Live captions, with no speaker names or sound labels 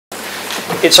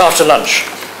It's after lunch.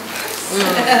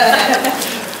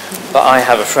 But I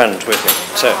have a friend with me,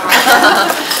 so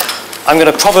I'm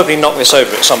going to probably knock this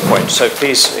over at some point, so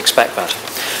please expect that.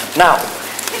 Now,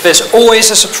 there's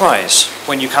always a surprise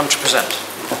when you come to present.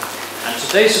 And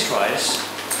today's surprise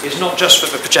is not just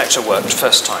that the projector worked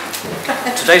first time.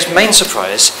 Today's main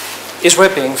surprise is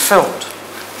we're being filmed.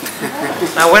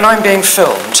 Now, when I'm being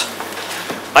filmed,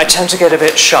 I tend to get a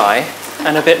bit shy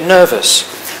and a bit nervous.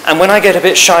 And when I get a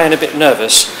bit shy and a bit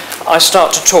nervous, I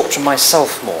start to talk to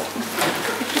myself more.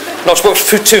 Not to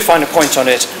put too fine a point on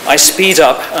it, I speed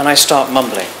up and I start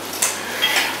mumbling.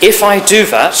 If I do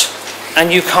that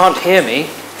and you can't hear me,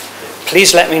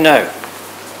 please let me know.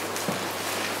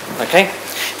 Okay?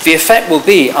 The effect will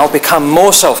be I'll become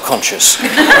more self-conscious.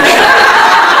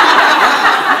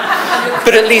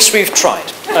 But at least we've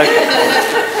tried. Okay.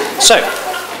 So,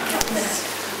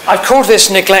 I've called this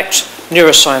Neglect,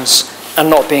 Neuroscience and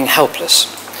Not Being Helpless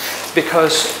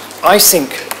because I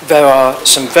think there are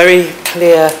some very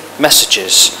clear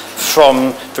messages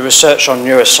from the research on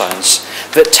neuroscience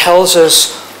that tells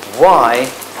us why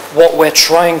what we're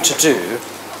trying to do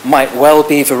might well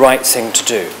be the right thing to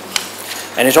do.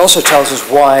 And it also tells us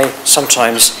why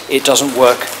sometimes it doesn't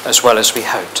work as well as we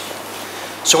hoped.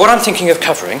 So what I'm thinking of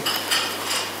covering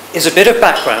is a bit of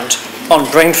background on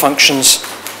brain functions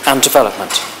and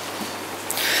development.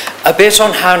 A bit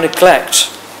on how neglect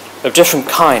of different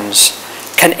kinds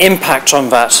can impact on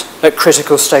that at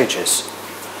critical stages.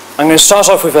 I'm going to start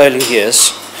off with early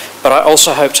years, but I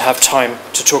also hope to have time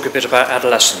to talk a bit about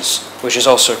adolescence, which is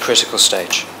also a critical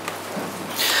stage.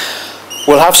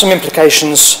 We'll have some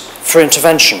implications for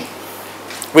intervention,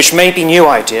 which may be new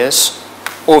ideas,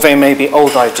 or they may be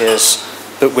old ideas,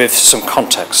 but with some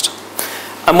context.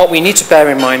 And what we need to bear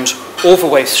in mind all the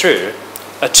way through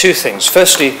are two things.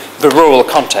 Firstly, the rural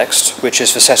context, which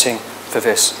is the setting for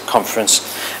this conference,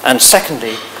 and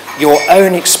secondly, your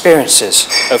own experiences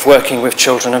of working with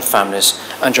children and families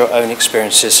and your own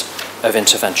experiences of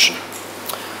intervention.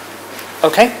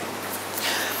 Okay?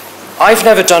 I've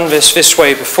never done this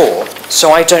way before,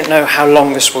 so I don't know how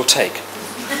long this will take.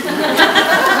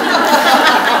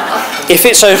 If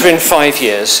it's over in 5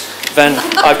 years, then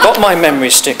I've got my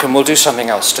memory stick and we'll do something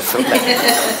else to film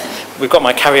it. We've got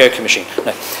my karaoke machine.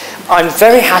 No. I'm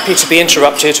very happy to be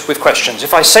interrupted with questions.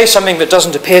 If I say something that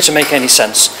doesn't appear to make any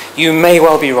sense, you may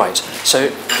well be right. So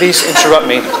please interrupt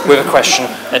me with a question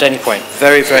at any point.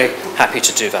 Very, very happy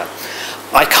to do that.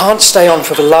 I can't stay on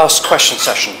for the last question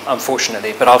session,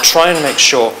 unfortunately, but I'll try and make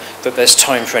sure that there's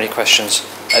time for any questions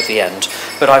at the end.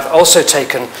 But I've also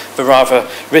taken the rather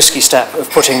risky step of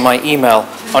putting my email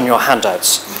on your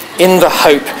handouts, in the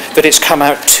hope that it's come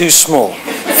out too small.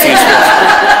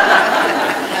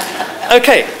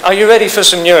 Okay, are you ready for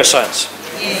some neuroscience?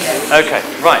 Yes. Okay,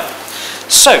 right.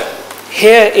 So,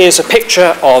 here is a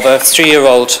picture of a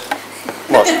 3-year-old...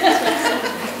 What?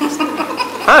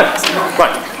 Oh,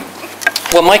 right.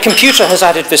 Well, my computer has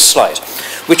added this slide,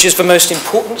 which is the most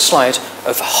important slide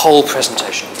of the whole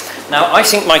presentation. Now, I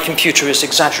think my computer is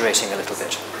exaggerating a little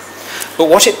bit, but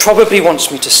what it probably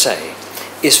wants me to say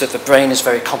is that the brain is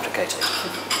very complicated.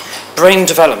 Brain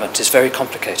development is very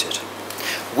complicated.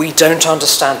 We don't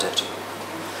understand it.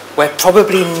 We're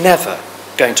probably never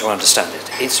going to understand it.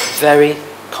 It's very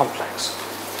complex.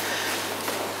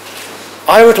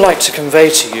 I would like to convey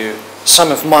to you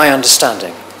some of my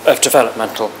understanding of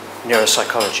developmental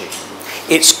neuropsychology.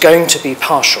 It's going to be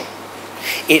partial.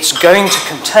 It's going to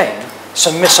contain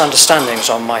some misunderstandings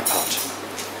on my part.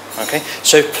 Okay?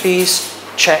 So please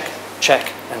check,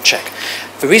 check, and check.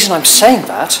 The reason I'm saying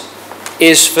that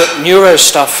is that neuro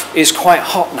stuff is quite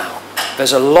hot now.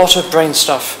 There's a lot of brain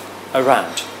stuff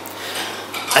around.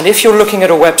 And if you're looking at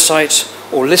a website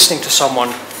or listening to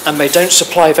someone and they don't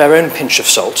supply their own pinch of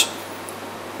salt,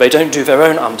 they don't do their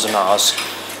own ums and ahs,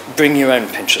 bring your own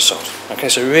pinch of salt. Okay,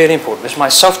 so really important. This is my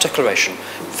self-declaration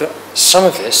that some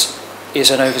of this is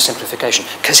an oversimplification,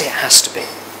 because it has to be.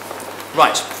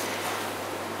 Right.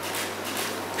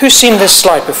 Who's seen this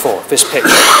slide before, this picture?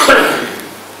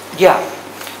 Yeah.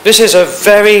 This is a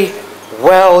very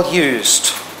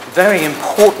well-used, very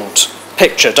important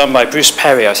picture done by Bruce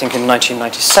Perry, I think, in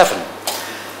 1997.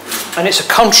 And it's a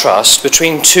contrast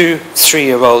between two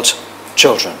 3-year-old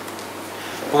children.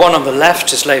 The one on the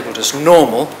left is labelled as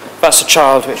normal. That's a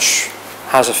child which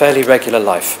has a fairly regular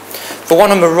life. The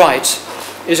one on the right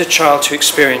is a child who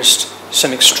experienced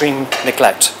some extreme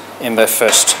neglect in their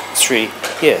first 3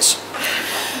 years.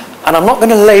 And I'm not going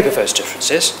to labour those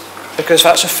differences, because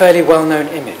that's a fairly well-known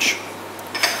image.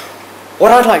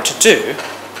 What I'd like to do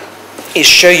is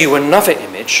show you another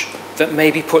image that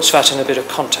maybe puts that in a bit of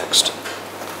context.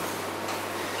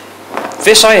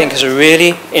 This, I think, is a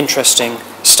really interesting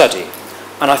study.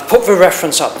 And I've put the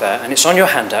reference up there, and it's on your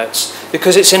handouts,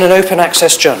 because it's in an open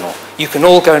access journal. You can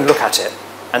all go and look at it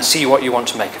and see what you want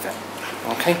to make of it.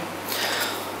 Okay?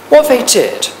 What they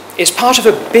did is part of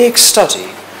a big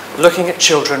study looking at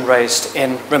children raised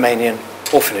in Romanian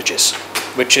orphanages,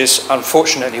 which is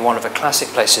unfortunately one of the classic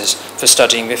places for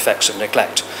studying the effects of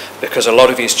neglect, because a lot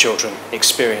of these children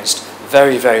experienced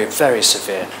very, very, very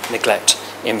severe neglect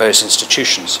in those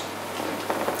institutions.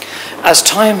 As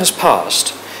time has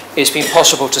passed, it's been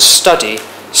possible to study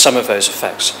some of those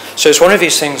effects. So it's one of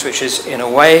these things which is, in a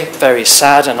way, very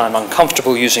sad, and I'm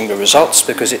uncomfortable using the results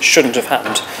because it shouldn't have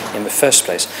happened in the first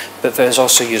place, but there's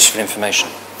also useful information.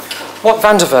 What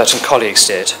Van der Wert and colleagues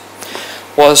did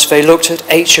was they looked at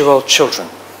 8-year-old children,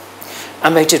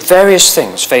 and they did various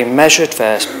things. They measured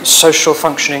their social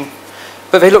functioning,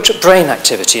 but they looked at brain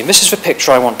activity, and this is the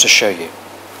picture I want to show you.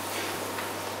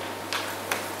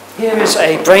 Here is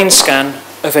a brain scan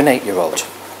of an 8-year-old.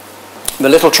 The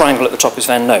little triangle at the top is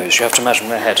their nose. You have to imagine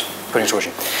their head putting towards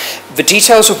you. The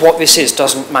details of what this is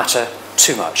doesn't matter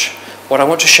too much. What I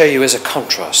want to show you is a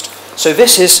contrast. So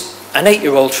this is an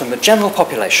 8-year-old from the general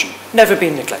population, never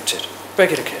been neglected,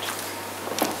 regular kid.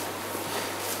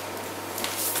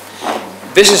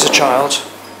 This is a child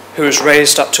who was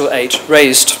raised up till 8,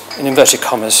 raised, in inverted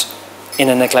commas, in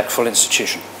a neglectful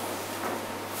institution.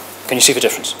 Can you see the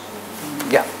difference?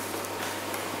 Yeah.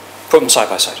 Put them side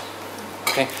by side.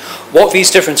 Okay. What these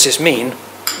differences mean,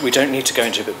 we don't need to go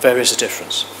into, but there is a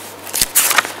difference.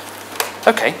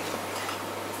 Okay.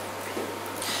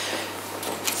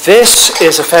 This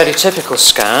is a fairly typical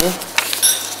scan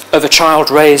of a child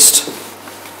raised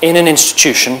in an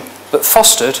institution but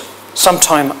fostered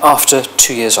sometime after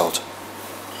 2 years old.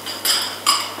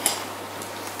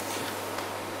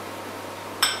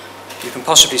 You can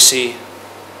possibly see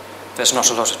there's not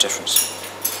a lot of difference.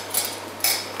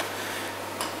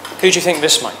 Who do you think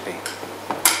this might be?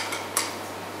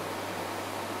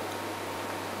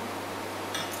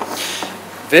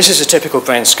 This is a typical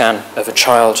brain scan of a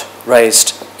child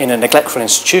raised in a neglectful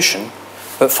institution,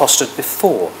 but fostered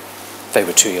before they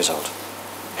were 2 years old,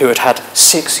 who had had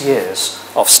 6 years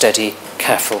of steady,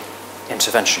 careful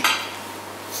intervention.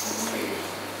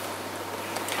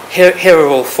 Here are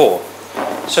all 4.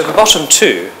 So the bottom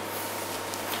 2,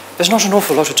 there's not an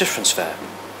awful lot of difference there.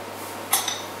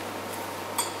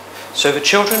 So the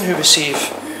children who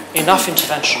receive enough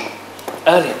intervention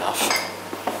early enough,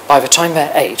 by the time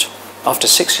they're 8, after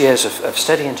 6 years of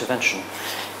steady intervention,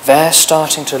 they're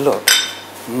starting to look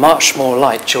much more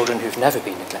like children who've never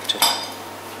been neglected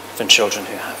than children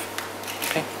who have.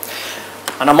 Okay?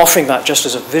 And I'm offering that just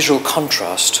as a visual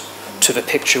contrast to the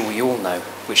picture we all know,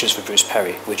 which is for Bruce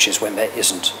Perry, which is when there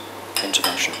isn't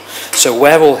intervention. So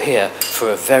we're all here for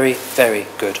a very, very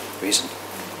good reason.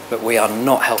 But we are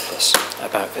not helpless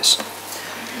about this.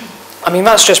 I mean,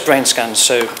 that's just brain scans,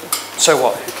 so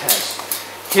what? Who cares?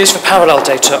 Here's the parallel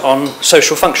data on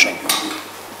social functioning.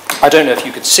 I don't know if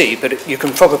you could see, but you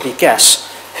can probably guess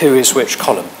who is which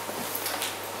column.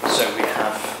 So we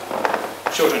have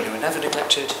children who were never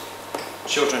neglected,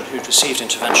 children who'd received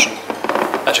intervention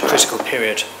at a critical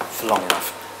period for long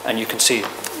enough. And you can see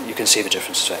the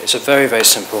differences there. It's a very, very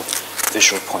simple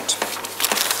visual point.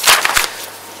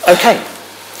 Okay.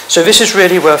 So this is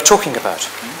really worth talking about,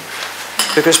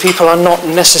 because people are not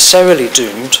necessarily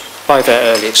doomed by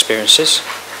their early experiences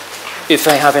if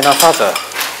they have enough other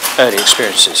early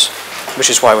experiences, which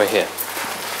is why we're here.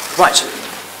 Right,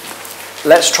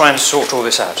 let's try and sort all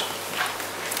this out.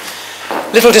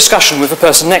 Little discussion with the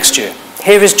person next to you.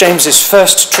 Here is James's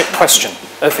first trick question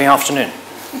of the afternoon.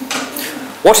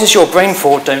 What is your brain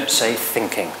for? Don't say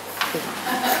thinking.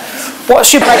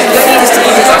 What's your brain for?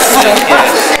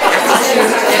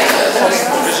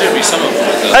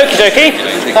 Okie dokie,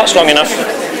 that's long enough.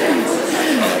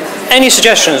 Any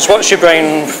suggestions? What's your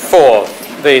brain for?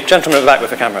 The gentleman at the back with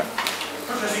the camera.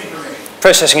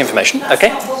 Processing information,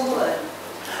 okay.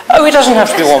 Oh, it doesn't have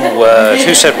to be one word.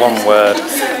 Who said one word?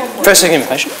 Processing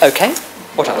information, okay.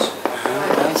 What else?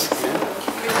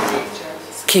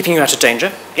 Keeping you out of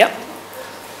danger, yep.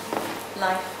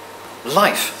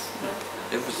 Life.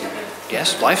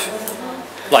 Yes, life.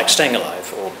 Like staying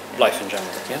alive, or life in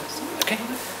general, yeah? Okay.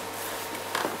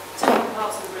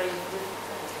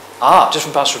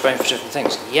 Different parts of the brain for different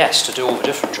things. Yes, to do all the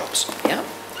different jobs. Yeah.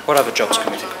 What other jobs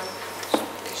can we think of?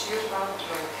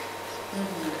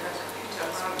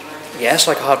 Yes,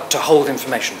 like to hold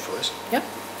information for us. Yeah.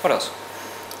 What else?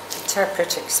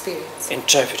 Interpret experience.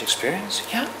 Interpret experience.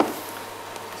 Yeah.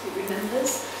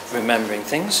 Remembering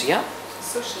things. Yeah.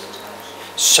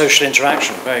 Social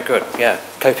interaction. Very good. Yeah.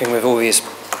 Coping with all these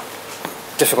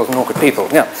difficult and awkward people.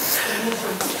 Yeah.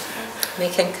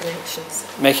 Making connections.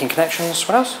 Making connections.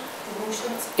 What else?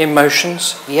 Emotions.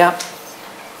 Emotions. Yeah.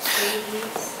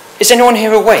 Babies. Is anyone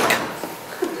here awake?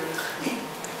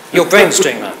 Your brain's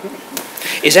doing that.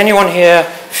 Is anyone here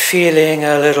feeling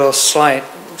a little slight,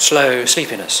 slow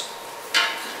sleepiness?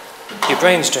 Your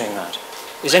brain's doing that.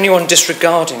 Is anyone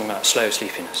disregarding that slow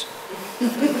sleepiness?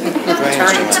 Your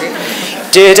brain's doing that.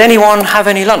 Did anyone have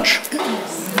any lunch?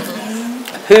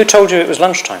 Who told you it was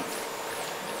lunchtime?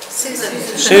 Susan.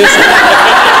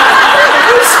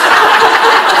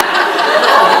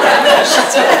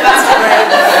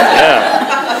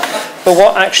 Yeah. But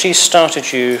what actually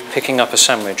started you picking up a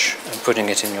sandwich and putting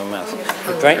it in your mouth?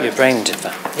 Your brain did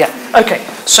that. Yeah. Okay.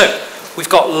 So we've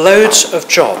got loads of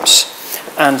jobs,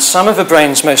 and some of the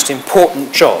brain's most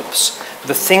important jobs,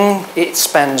 the thing it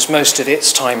spends most of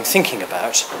its time thinking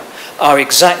about, are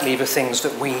exactly the things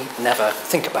that we never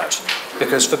think about,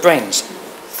 because the brain's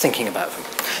thinking about them.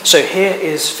 So here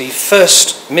is the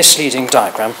first misleading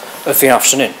diagram of the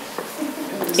afternoon.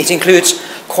 It includes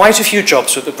quite a few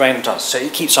jobs that the brain does. So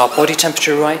it keeps our body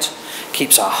temperature right,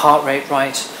 keeps our heart rate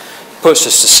right, puts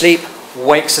us to sleep,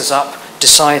 wakes us up,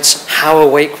 decides how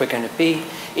awake we're going to be.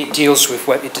 It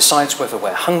decides whether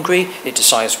we're hungry, it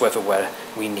decides whether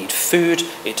we need food,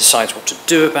 it decides what to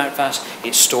do about that,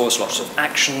 it stores lots of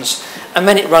actions, and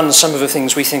then it runs some of the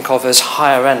things we think of as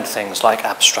higher end things like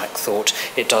abstract thought,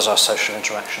 it does our social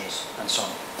interactions, and so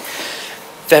on.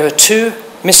 There are two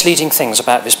misleading things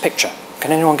about this picture.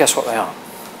 Can anyone guess what they are?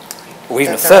 Or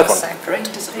even a third one. The brain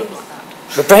doesn't look like that.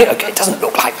 The brain, okay, it doesn't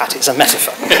look like that, it's a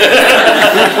metaphor.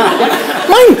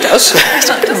 Mine does. It's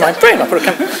a bit of my brain. I'll put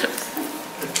a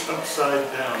It's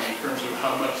upside down in terms of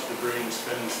how much the brain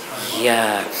spends time on.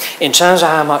 Yeah, in terms of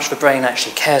how much the brain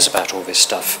actually cares about all this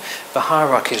stuff, the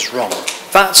hierarchy is wrong.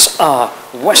 That's our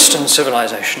Western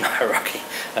civilization hierarchy,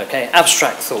 okay?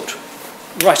 Abstract thought,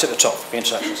 right at the top, the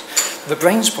interactions. The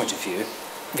brain's point of view,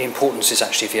 the importance is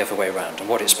actually the other way around, and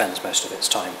what it spends most of its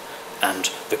time,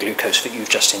 and the glucose that you've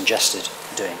just ingested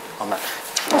doing on that.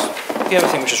 The other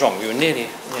thing which is wrong, we were nearly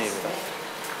with that.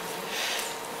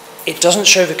 It doesn't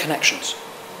show the connections,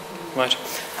 right?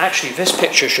 Actually, this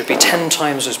picture should be 10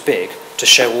 times as big to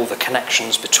show all the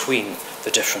connections between the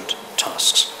different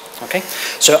tasks, okay?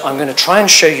 So I'm going to try and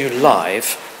show you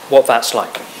live what that's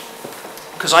like,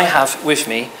 because I have with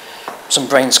me some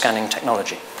brain scanning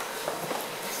technology.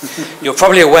 You're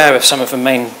probably aware of some of the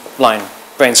mainline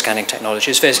brain scanning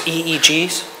technologies. There's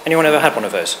EEGs. Anyone ever had one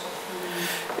of those?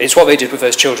 It's what they did with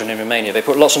those children in Romania. They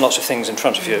put lots and lots of things in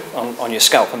front of you on your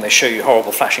scalp, and they show you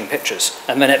horrible flashing pictures.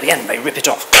 And then at the end, they rip it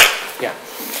off. Yeah.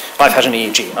 I've had an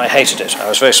EEG. I hated it. I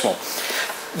was very small.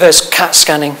 There's CAT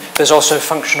scanning. There's also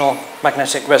functional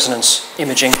magnetic resonance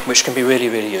imaging, which can be really,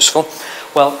 really useful.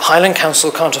 Well, Highland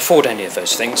Council can't afford any of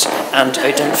those things, and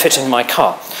they don't fit in my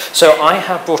car. So I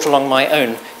have brought along my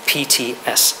own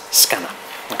PTS scanner.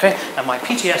 Okay? And my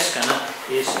PTS scanner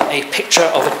is a picture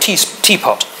of a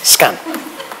teapot scan.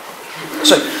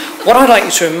 So what I'd like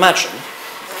you to imagine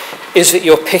is that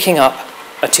you're picking up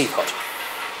a teapot.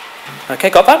 Okay,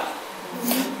 got that?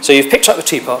 So you've picked up the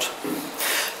teapot,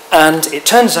 and it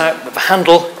turns out that the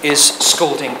handle is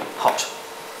scalding hot.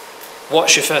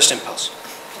 What's your first impulse?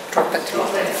 Drop it.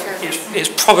 It's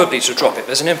probably to drop it.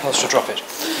 There's an impulse to drop it.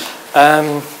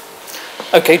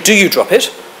 Okay, do you drop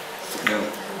it?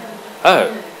 No.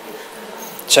 Oh.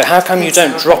 So how come you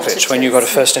don't drop it when you've got a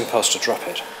first impulse to drop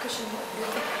it?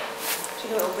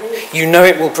 You know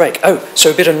it will break. Oh,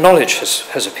 so a bit of knowledge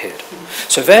has appeared.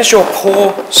 So there's your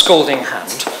poor, scalding hand,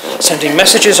 sending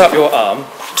messages up your arm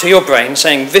to your brain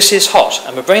saying, this is hot.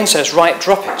 And the brain says, right,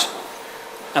 drop it.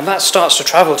 And that starts to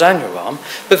travel down your arm,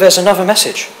 but there's another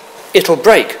message. It'll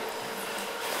break.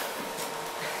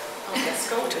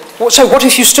 So what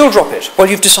if you still drop it? Well,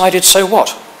 you've decided, so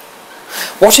what?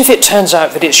 What if it turns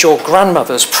out that it's your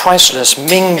grandmother's priceless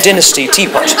Ming Dynasty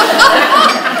teapot?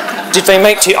 Did they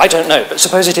make tea? I don't know, but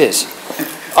suppose it is.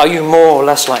 Are you more or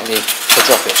less likely to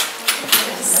drop it?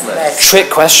 Trick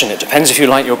question. It depends if you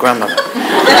like your grandmother.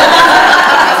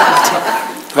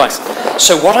 Right.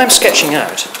 So what I'm sketching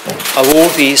out are all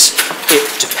these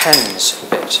it depends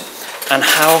bit, and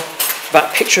how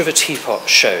that picture of a teapot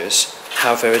shows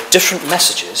how there are different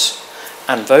messages,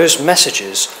 and those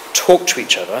messages talk to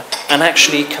each other and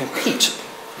actually compete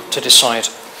to decide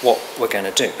what we're going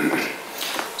to do.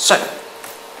 So,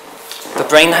 the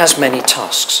brain has many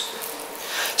tasks.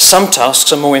 Some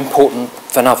tasks are more important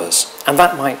than others, and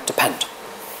that might depend.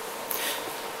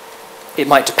 It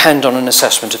might depend on an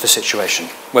assessment of the situation,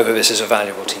 whether this is a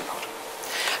valuable teapot.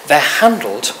 They're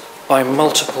handled by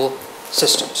multiple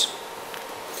systems.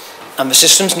 And the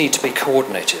systems need to be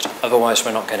coordinated, otherwise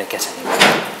we're not going to get anywhere.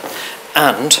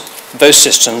 And those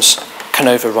systems can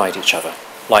override each other,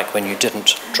 like when you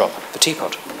didn't drop the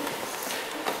teapot.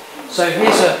 So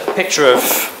here's a picture of,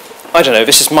 I don't know,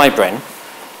 this is my brain.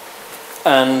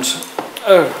 And,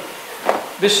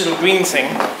 this little green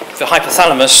thing, the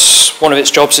hypothalamus, one of its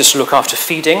jobs is to look after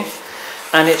feeding.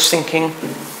 And it's thinking,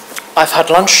 I've had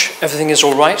lunch, everything is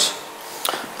all right.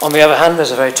 On the other hand,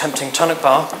 there's a very tempting tonic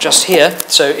bar just here.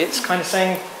 So it's kind of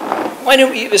saying, why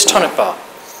don't we eat this tonic bar?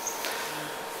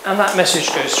 And that message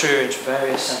goes through into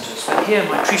various centres. But here,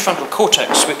 my prefrontal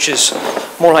cortex, which is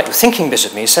more like the thinking bit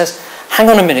of me, says, hang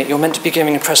on a minute, you're meant to be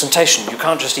giving a presentation. You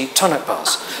can't just eat tonic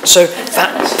bars. So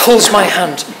that pulls my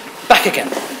hand back again.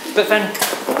 But then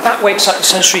that wakes up the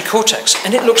sensory cortex,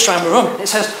 and it looks around the room, and it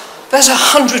says, there's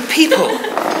 100 people.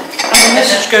 And the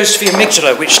message goes to the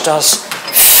amygdala, which does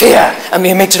fear. And the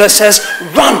amygdala says,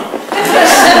 run.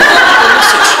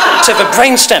 To the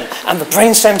brainstem, and the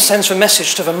brainstem sends the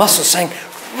message to the muscle saying,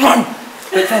 run.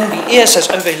 But then the ear says,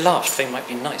 oh, they laughed, they might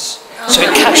be nice. So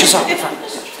it catches up with that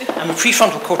message. And the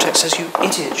prefrontal cortex says, you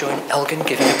idiot, you're in Elgin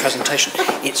giving a presentation.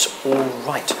 It's all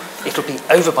right. It'll be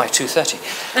over by 2:30.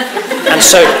 And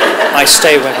so I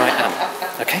stay where I am.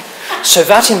 Okay? So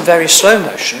that in very slow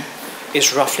motion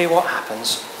is roughly what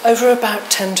happens over about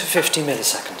 10 to 50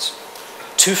 milliseconds.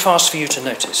 Too fast for you to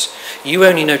notice. You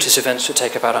only notice events that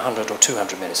take about 100 or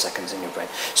 200 milliseconds in your brain.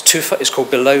 It's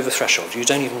called below the threshold. You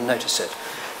don't even notice it.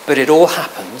 But it all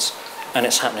happens, and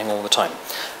it's happening all the time.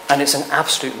 And it's an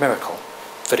absolute miracle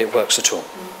that it works at all.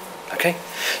 Okay?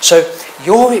 So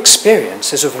your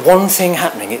experience is of one thing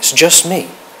happening. It's just me.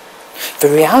 The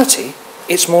reality,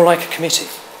 it's more like a committee.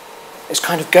 It's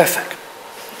kind of GERFAC.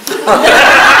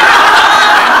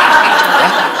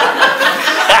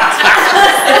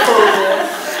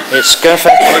 It's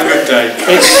GERFAC. What a good day.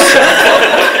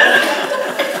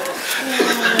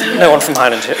 No one from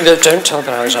Highland here. No, don't tell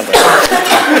them I was under.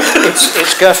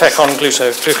 It's GERFAC on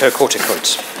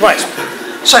glucocorticoids. Right.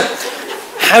 So,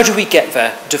 how do we get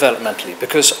there developmentally?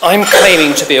 Because I'm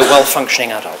claiming to be a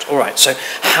well-functioning adult. All right, so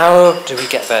how do we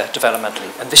get there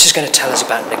developmentally? And this is going to tell us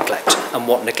about neglect and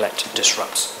what neglect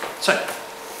disrupts. So,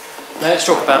 now let's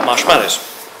talk about marshmallows.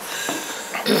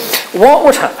 What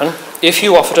would happen if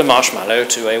you offered a marshmallow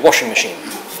to a washing machine?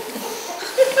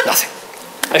 Nothing.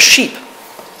 A sheep.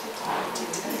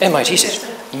 It might eat it.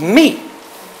 Me.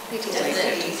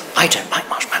 I don't like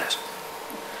marshmallows.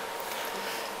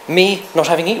 Me not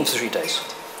having eaten for 3 days.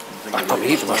 I'd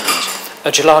probably eat the marshmallows.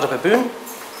 A gelada baboon?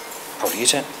 Probably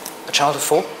eat it. A child of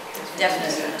 4?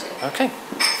 Definitely. Okay.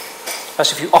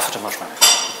 That's if you offered a marshmallow.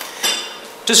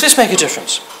 Does this make a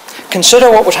difference? Consider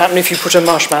what would happen if you put a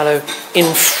marshmallow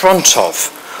in front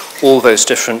of all those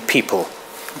different people.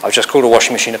 I've just called a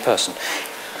washing machine a person.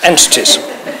 Entities.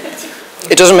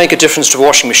 It doesn't make a difference to a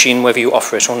washing machine whether you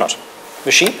offer it or not.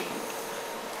 The sheep?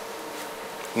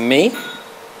 Me?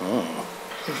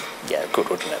 Yeah, good,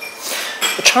 wouldn't it?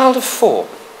 A child of 4.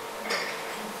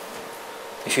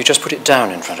 If you just put it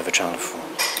down in front of a child of 4.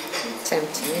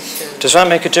 Temptation. Does that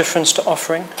make a difference to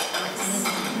offering?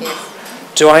 Yes.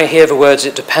 Do I hear the words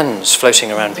 "it depends"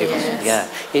 floating around people? Yes. Yeah,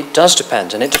 it does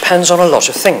depend, and it depends on a lot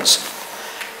of things.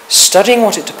 Studying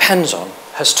what it depends on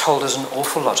has told us an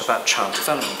awful lot about child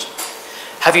development.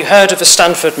 Have you heard of the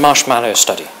Stanford marshmallow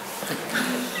study?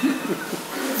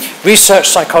 Research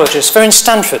psychologists, they're in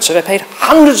Stanford, so they're paid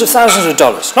hundreds of thousands of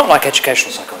dollars, not like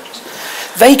educational psychologists.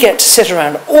 They get to sit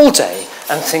around all day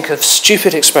and think of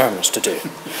stupid experiments to do.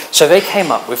 So they came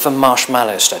up with the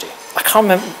marshmallow study. I can't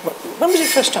remember, when was it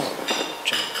first done?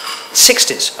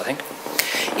 60s, I think.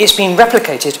 It's been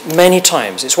replicated many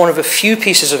times. It's one of the few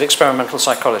pieces of experimental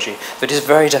psychology that is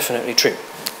very definitely true.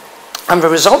 And the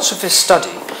results of this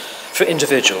study for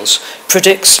individuals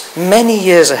predicts many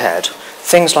years ahead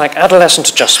things like adolescent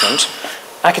adjustment,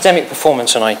 academic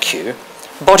performance and IQ,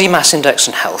 body mass index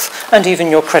and health, and even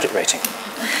your credit rating.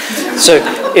 So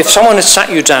if someone had sat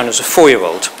you down as a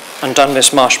 4-year-old and done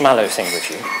this marshmallow thing with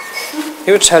you,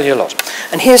 he would tell you a lot.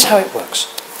 And here's how it works.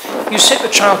 You sit the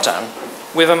child down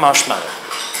with a marshmallow,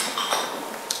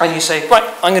 and you say, right,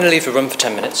 I'm going to leave the room for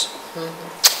 10 minutes.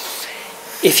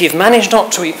 If you've managed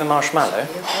not to eat the marshmallow,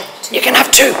 you can have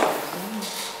 2.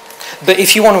 But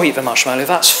if you want to eat the marshmallow,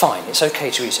 that's fine. It's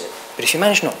okay to eat it. But if you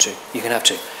manage not to, you can have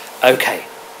 2. Okay,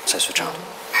 says the child.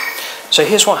 So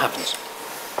here's what happens.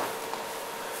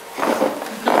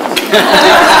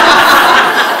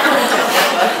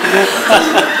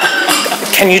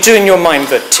 Can you do in your mind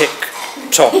the tick,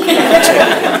 tock, tick?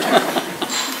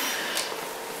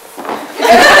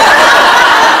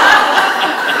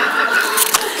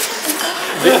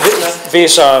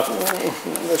 These are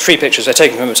 3 pictures. They're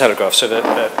taken from the Telegraph, so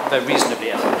they're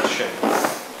reasonably accurate to show.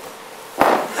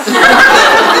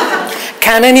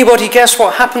 Can anybody guess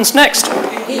what happens next?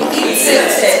 He eats it.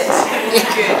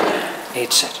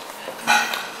 Eats it.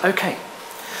 Okay.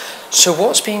 So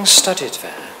what's being studied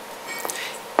there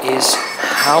is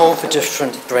how the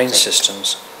different brain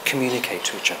systems communicate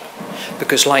to each other.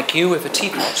 Because like you with a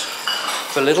teapot,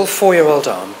 the little 4-year-old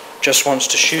arm just wants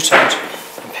to shoot out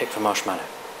and pick the marshmallow.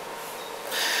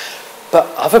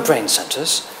 But other brain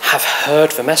centres have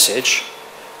heard the message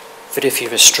that if you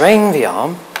restrain the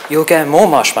arm, you'll get more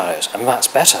marshmallows, and that's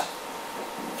better.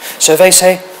 So they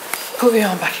say, put the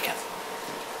arm back again.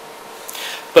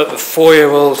 But the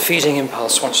 4-year-old feeding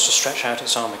impulse wants to stretch out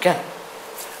its arm again,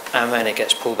 and then it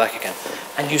gets pulled back again.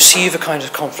 And you see the kind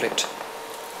of conflict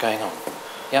going on.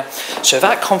 Yeah? So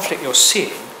that conflict you're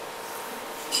seeing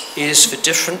is the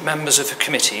different members of the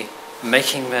committee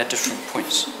making their different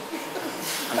points.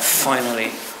 And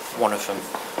finally, one of them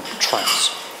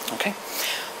triumphs. Okay?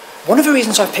 One of the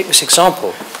reasons I've picked this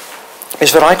example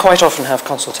is that I quite often have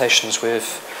consultations with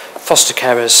foster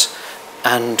carers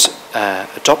and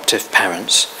adoptive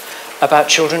parents about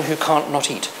children who can't not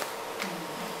eat.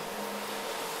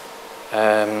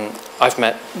 I've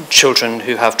met children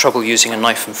who have trouble using a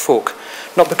knife and fork,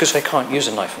 not because they can't use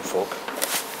a knife and fork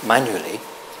manually,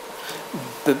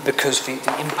 but because the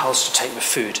impulse to take the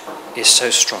food is so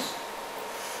strong.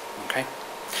 Okay?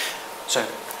 So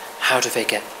how do they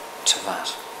get to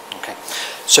that? Okay.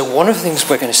 So one of the things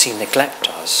we're going to see neglect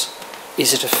does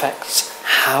is it affects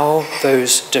how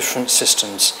those different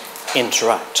systems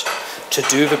interact to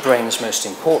do the brain's most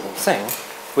important thing,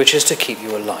 which is to keep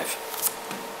you alive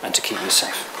and to keep you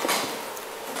safe.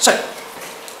 So,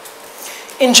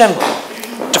 in general,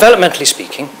 developmentally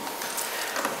speaking,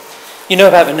 you know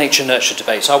about the nature-nurture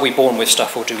debate. Are we born with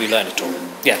stuff or do we learn it all?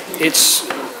 Yeah,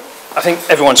 I think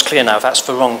everyone's clear now that's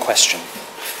the wrong question.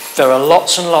 There are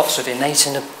lots and lots of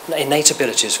innate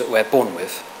abilities that we're born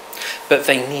with, but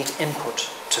they need input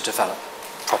to develop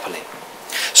properly.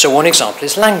 So one example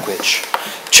is language.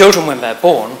 Children, when they're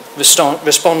born,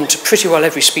 respond to pretty well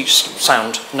every speech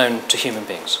sound known to human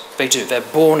beings. They do. They're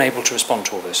born able to respond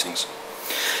to all those things.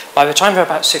 By the time they're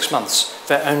about 6 months,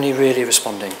 they're only really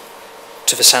responding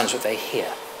to the sounds that they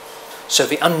hear. So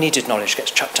the unneeded knowledge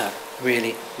gets chucked out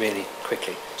really, really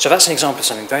quickly. So that's an example of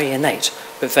something very innate,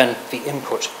 but then the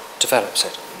input develops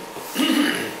it.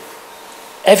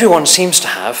 Everyone seems to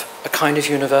have a kind of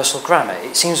universal grammar.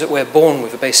 It seems that we're born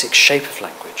with a basic shape of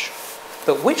language.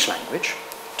 But which language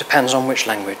depends on which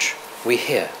language we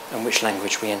hear and which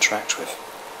language we interact with.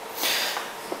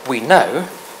 We know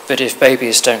that if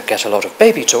babies don't get a lot of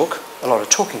baby talk, a lot of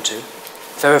talking to,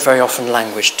 there are very often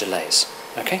language delays.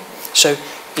 Okay? So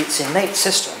it's innate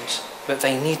systems, but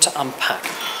they need to unpack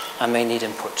and they need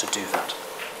input to do that.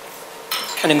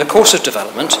 And in the course of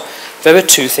development, there are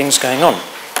two things going on.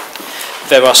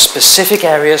 There are specific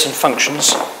areas and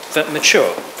functions that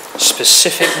mature,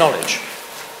 specific knowledge,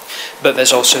 but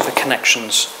there's also the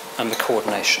connections and the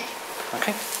coordination.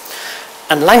 Okay?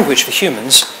 And language for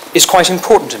humans is quite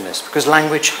important in this, because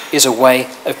language is a way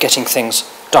of getting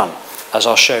things done, as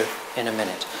I'll show in a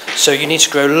minute. So you need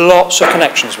to grow lots of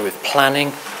connections with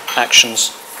planning,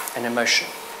 actions, and emotion.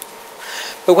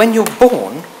 But when you're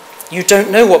born, you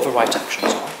don't know what the right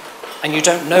actions are, and you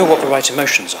don't know what the right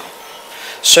emotions are.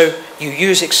 So you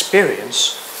use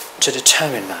experience to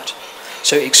determine that.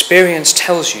 So experience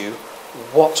tells you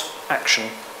what action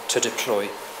to deploy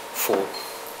for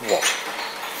what.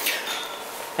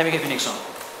 Let me give you an example.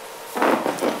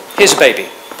 Here's a baby,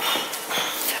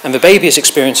 and the baby is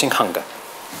experiencing hunger.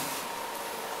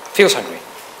 Feels hungry.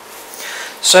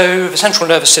 So the central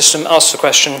nervous system asks the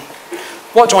question,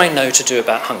 what do I know to do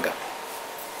about hunger?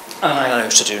 And I know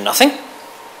to do nothing,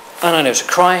 and I know to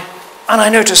cry, and I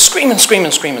know to scream and scream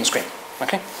and scream and scream.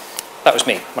 Okay? That was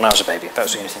me when I was a baby. That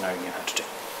was the only thing I knew how to do.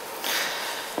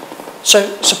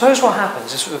 So suppose what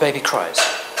happens is that the baby cries,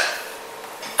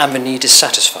 and the need is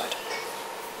satisfied.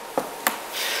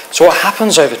 So what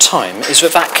happens over time is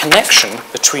that that connection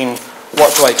between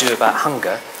what do I do about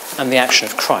hunger and the action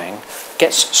of crying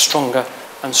gets stronger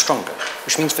and stronger,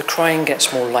 which means the crying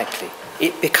gets more likely.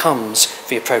 It becomes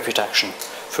the appropriate action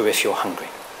for if you're hungry.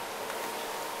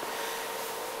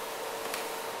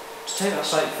 To take that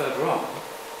slightly further on,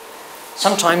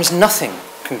 sometimes nothing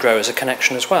can grow as a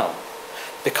connection as well.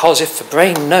 Because if the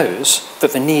brain knows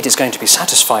that the need is going to be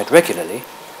satisfied regularly,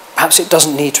 perhaps it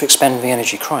doesn't need to expend the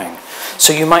energy crying.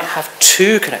 So you might have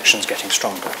two connections getting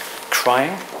stronger,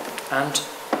 crying and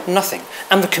nothing.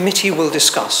 And the committee will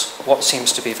discuss what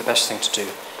seems to be the best thing to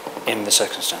do in the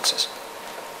circumstances.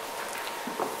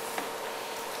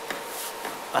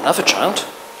 Another child,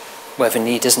 where the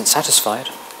need isn't satisfied,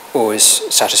 or is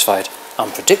satisfied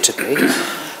unpredictably,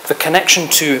 the connection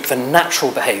to the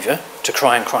natural behaviour, to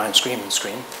cry and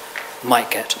scream,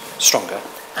 might get stronger.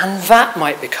 And that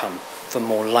might become the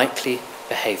more likely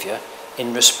behaviour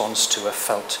in response to a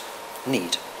felt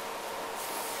need.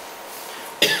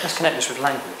 Let's connect this with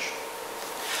language.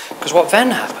 Because what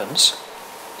then happens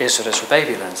is that as the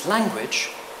baby learns language,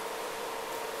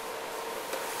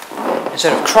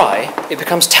 instead of cry, it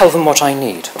becomes tell them what I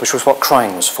need, which was what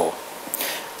crying was for.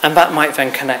 And that might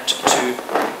then connect to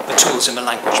the tools in the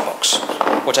language box,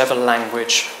 whatever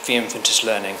language the infant is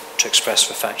learning to express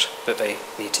the fact that they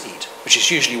need to eat, which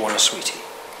is usually want a sweetie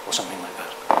or something like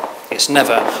that. It's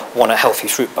never want a healthy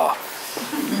fruit bar.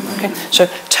 Okay? So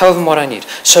tell them what I need.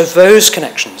 So those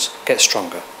connections get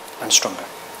stronger and stronger.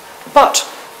 But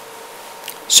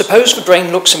suppose the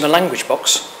brain looks in the language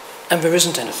box and there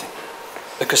isn't anything,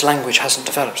 because language hasn't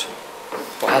developed,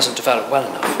 or hasn't developed well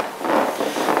enough.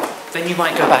 Then you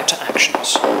might go back to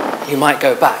actions. You might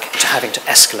go back to having to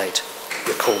escalate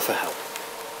your call for help.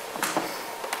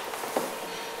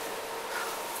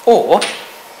 Or,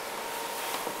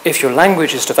 if your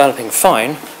language is developing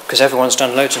fine, because everyone's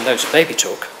done loads and loads of baby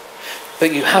talk,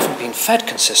 but you haven't been fed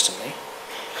consistently,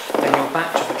 then you're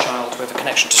back to the child where the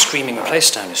connection to screaming and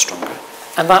place down is stronger,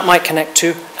 and that might connect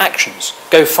to actions.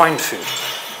 Go find food,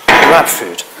 grab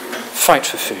food, fight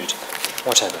for food,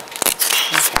 whatever.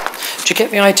 Okay. Do you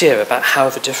get the idea about how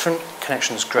the different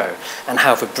connections grow and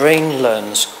how the brain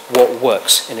learns what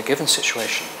works in a given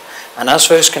situation? And as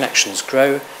those connections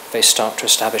grow, they start to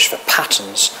establish the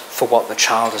patterns for what the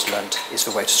child has learnt is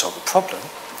the way to solve a problem.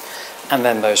 And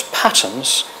then those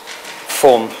patterns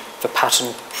form the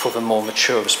pattern for the more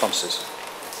mature responses.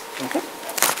 Okay?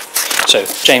 So,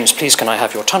 James, please can I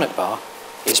have your tonic bar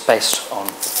is based on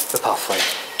the pathway,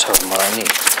 tell them what I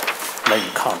need. No,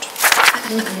 you can't.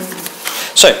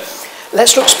 So,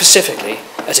 let's look specifically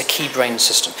at a key brain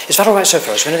system. Is that all right so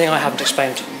far? Is there anything I haven't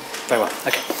explained very well?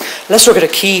 Okay. Let's look at a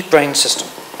key brain system,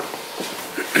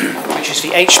 which is the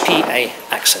HPA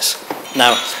axis.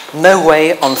 Now, no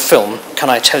way on film can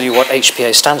I tell you what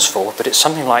HPA stands for, but it's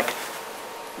something like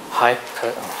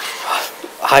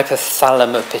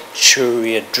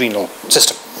hypothalamo-pituitary-adrenal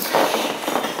system.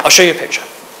 I'll show you a picture.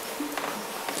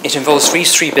 It involves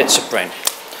these three bits of brain: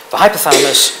 the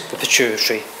hypothalamus, the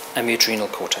pituitary, and the adrenal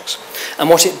cortex. And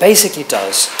what it basically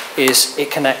does is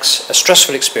it connects a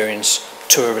stressful experience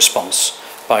to a response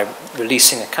by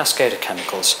releasing a cascade of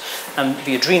chemicals. And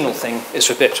the adrenal thing is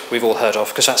the bit we've all heard of,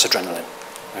 because that's adrenaline.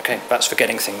 Okay, that's for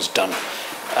getting things done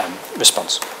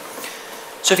response.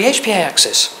 So the HPA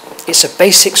axis, it's a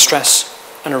basic stress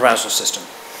and arousal system.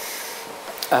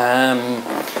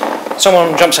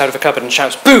 Someone jumps out of a cupboard and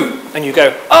shouts, "Boo!" and you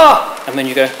go, "Ah!" and then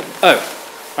you go, "Oh."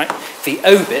 Right? The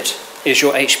O bit is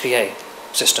your HPA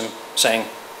system saying,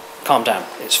 "Calm down,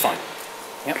 it's fine."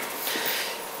 Yep.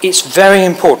 It's very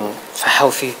important for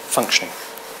healthy functioning.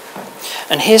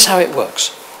 And here's how it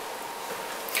works.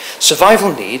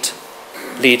 Survival need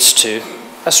leads to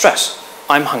a stress.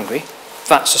 I'm hungry,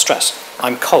 that's a stress.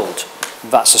 I'm cold,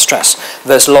 that's a stress.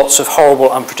 There's lots of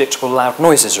horrible, unpredictable, loud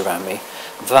noises around me,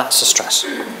 that's a stress.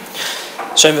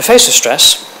 So in the face of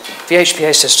stress, the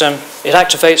HPA system, it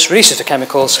activates, releases the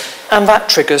chemicals, and that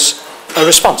triggers a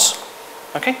response.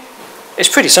 Okay? It's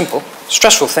pretty simple.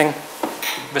 Stressful thing,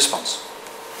 response.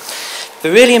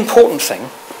 The really important thing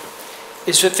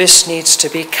is that this needs to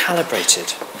be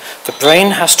calibrated. The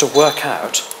brain has to work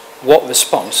out what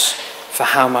response for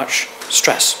how much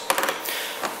stress.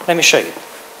 Let me show you.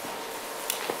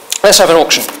 Let's have an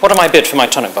auction. What am I bid for my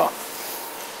tonic bar?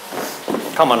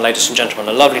 Come on, ladies and gentlemen,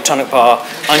 a lovely tonic bar,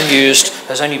 unused,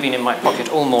 has only been in my pocket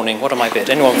all morning. What am I bid?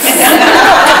 Anyone?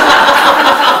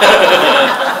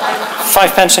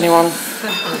 5 pence, anyone?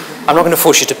 I'm not going to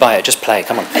force you to buy it, just play,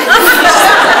 come on.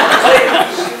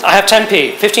 I have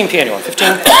 10p, 15p, anyone?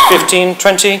 15,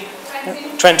 20,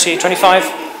 20, 25?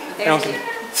 Anyone?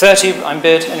 30, I'm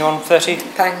bid, anyone? 30?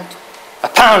 Pound. A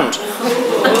pound!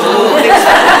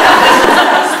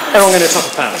 Everyone going to top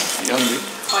a pound?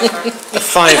 A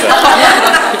fiver.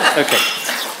 Okay.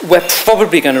 We're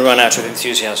probably going to run out of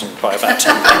enthusiasm by about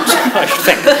 10 pence, I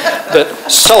think. But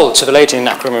sold to the lady in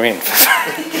aquamarine.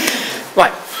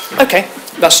 Right. Okay.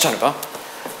 That's a tonic bar.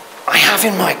 I have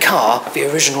in my car the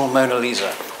original Mona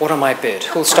Lisa. What am I bid?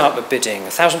 Who'll start the bidding?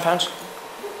 £1,000?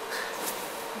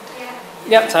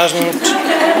 Yeah. 1,000.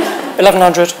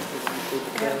 1,100.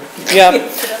 Yeah.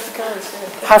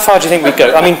 How far do you think we'd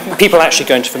go? I mean, people actually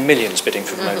go into the millions bidding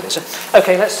for the Mona Lisa.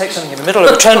 Okay, let's take something in the middle.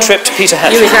 A return trip to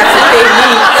Peterhead. You would have to pay me.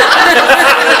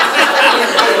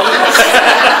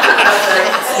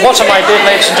 What am I bid,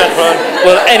 ladies and gentlemen?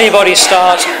 Will anybody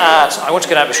start at, I want to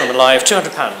get out of this room alive, £200?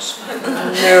 No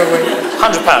way.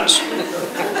 £100?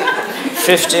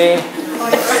 15,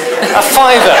 a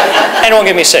fiver. Anyone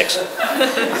give me 6?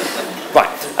 Right,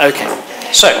 okay.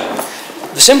 So,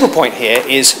 the simple point here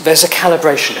is there's a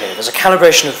calibration here. There's a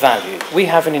calibration of value. We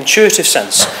have an intuitive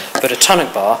sense that a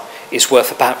tonic bar is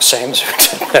worth about the same as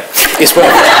it's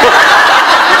worth.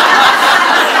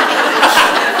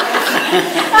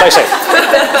 Like I say,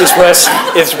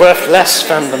 it's worth less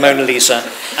than the Mona Lisa,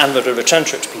 and that a return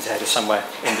trip to Peterhead is somewhere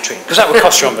in between. Because that would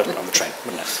cost you on the train,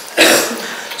 wouldn't it?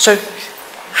 So,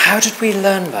 how did we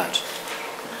learn that?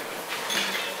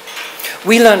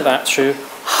 We learned that through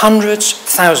hundreds,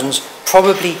 thousands,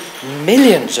 probably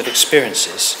millions of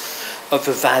experiences of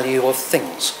the value of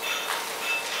things.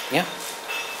 Yeah?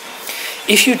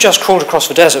 If you just crawled across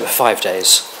the desert for 5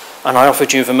 days, and I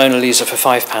offered you the Mona Lisa for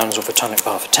 £5 or the tonic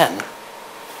bar for 10,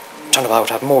 tonic bar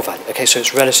would have more value. Okay, so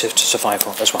it's relative to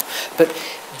survival as well. But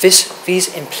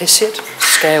these implicit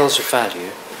scales of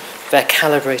value, they're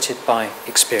calibrated by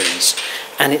experience,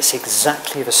 and it's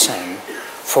exactly the same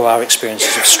for our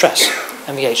experiences of stress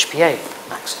and the HPA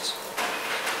axis.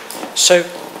 So,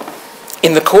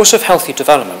 in the course of healthy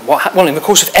development, in the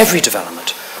course of every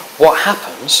development, what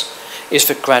happens is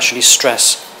that gradually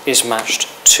stress is matched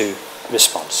to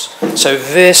response. So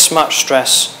this much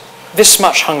stress, this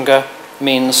much hunger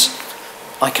means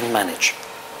I can manage.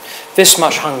 This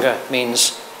much hunger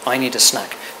means I need a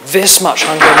snack. This much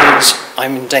hunger means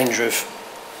I'm in danger of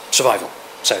survival.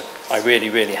 So I really,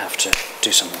 really have to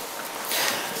do something.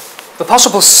 The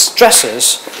possible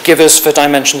stressors give us the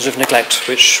dimensions of neglect,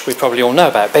 which we probably all know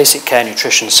about: basic care,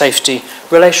 nutrition, safety,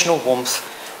 relational warmth,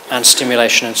 and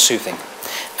stimulation and soothing.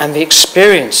 And the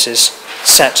experiences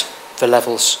set the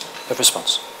levels of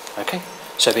response. Okay?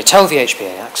 So they tell the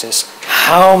HPA axis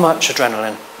how much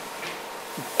adrenaline,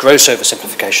 gross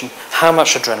oversimplification, how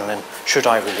much adrenaline should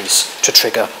I release to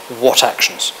trigger what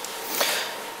actions.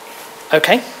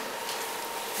 Okay?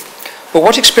 But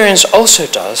what experience also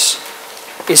does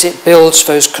is it builds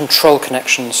those control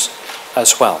connections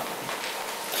as well.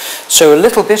 So a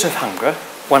little bit of hunger,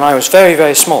 when I was very,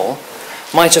 very small,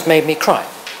 might have made me cry.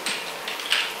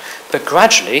 But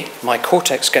gradually, my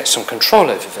cortex gets some control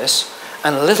over this,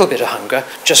 and a little bit of hunger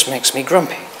just makes me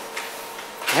grumpy.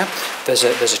 Yeah? There's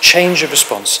a change of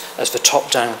response as the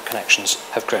top-down connections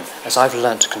have grown, as I've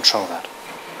learned to control that.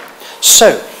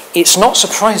 So, it's not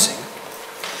surprising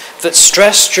that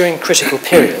stress during critical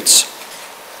periods,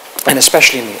 and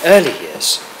especially in the early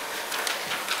years,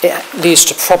 it leads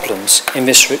to problems in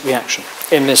this reaction,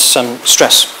 in this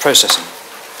stress processing.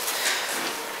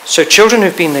 So children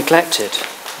who've been neglected,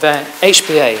 their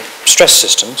HPA stress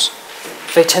systems,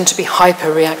 they tend to be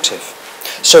hyper-reactive.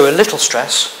 So a little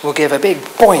stress will give a big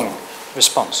boing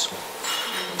response.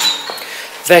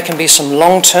 There can be some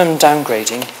long-term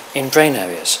downgrading in brain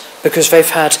areas because they've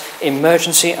had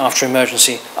emergency after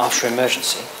emergency after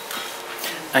emergency,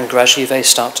 and gradually they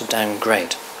start to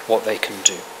downgrade what they can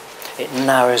do. It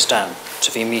narrows down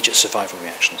to the immediate survival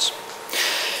reactions.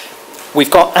 We've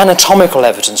got anatomical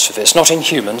evidence for this, not in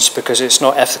humans because it's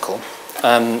not ethical.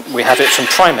 We have it from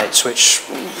primates, which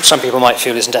some people might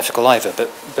feel isn't ethical either, but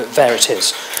there it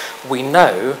is. We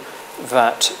know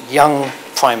that young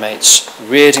primates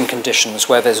reared in conditions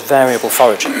where there's variable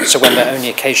foraging, so when they're only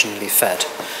occasionally fed,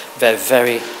 they're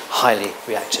very highly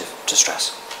reactive to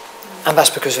stress. And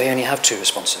that's because they only have 2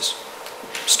 responses: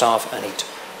 starve and eat.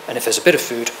 And if there's a bit of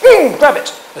food, grab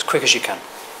it as quick as you can.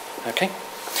 Okay?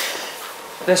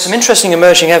 There's some interesting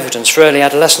emerging evidence for early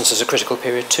adolescence as a critical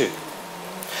period too,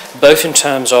 both in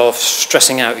terms of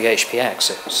stressing out the HPA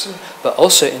axis, but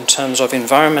also in terms of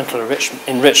environmental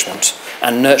enrichment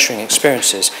and nurturing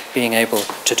experiences being able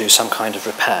to do some kind of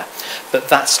repair. But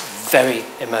that's very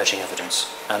emerging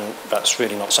evidence, and that's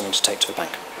really not something to take to the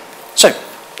bank. So,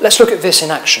 let's look at this in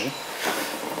action.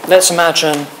 Let's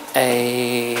imagine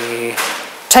a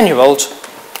 10-year-old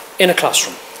in a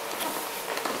classroom.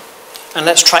 And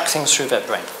let's track things through their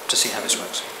brain to see how this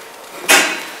works.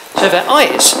 So their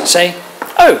eyes say,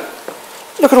 oh,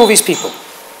 look at all these people.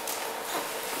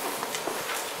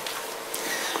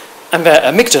 And their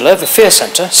amygdala, the fear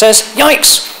center, says,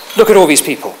 yikes, look at all these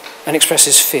people, and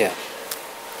expresses fear.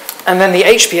 And then the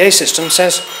HPA system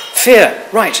says, fear,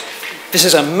 right, this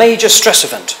is a major stress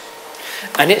event.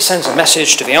 And it sends a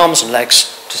message to the arms and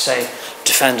legs to say,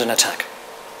 defend and attack.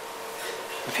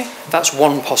 Okay, that's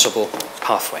one possible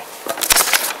pathway.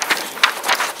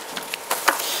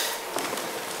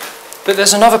 But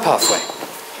there's another pathway,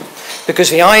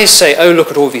 because the eyes say, oh, look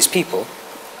at all these people,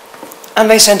 and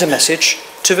they send a message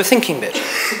to the thinking bit,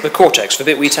 the cortex, the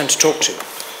bit we tend to talk to.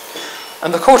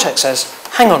 And the cortex says,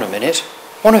 hang on a minute,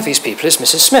 one of these people is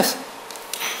Mrs. Smith.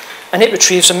 And it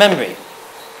retrieves a memory.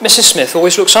 Mrs. Smith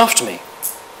always looks after me.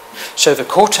 So the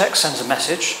cortex sends a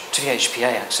message to the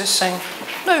HPA axis saying,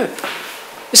 no,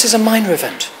 this is a minor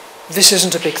event. This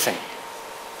isn't a big thing.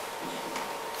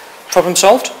 Problem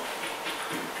solved?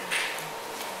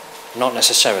 Not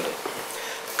necessarily.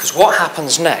 Because what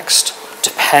happens next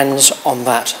depends on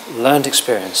that learned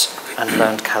experience and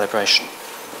learned calibration.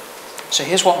 So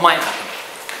here's what might happen.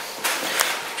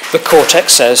 The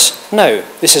cortex says, no,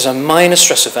 this is a minor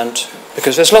stress event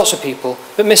because there's lots of people,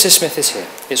 but Mrs. Smith is here.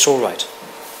 It's all right.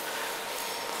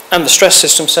 And the stress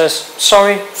system says,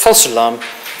 sorry, false alarm.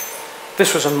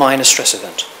 This was a minor stress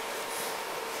event.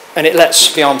 And it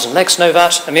lets the arms and legs know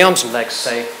that, and the arms and legs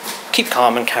say, keep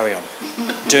calm and carry on,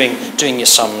 doing your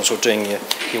sums or doing your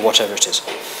whatever it is.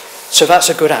 So that's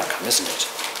a good outcome, isn't it?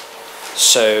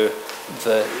 So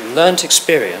the learnt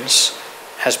experience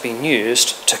has been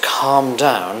used to calm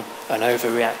down an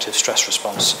overreactive stress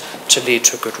response to lead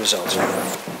to a good result.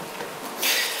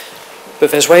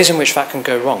 But there's ways in which that can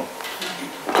go wrong.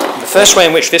 And the first way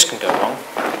in which this can go wrong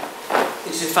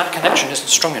is if that connection isn't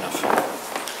strong enough.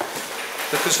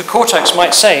 Because the cortex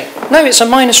might say, no, it's a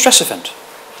minor stress event.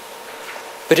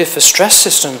 But if the stress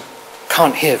system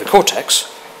can't hear the cortex,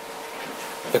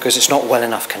 because it's not well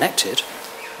enough connected,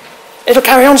 it'll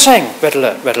carry on saying, red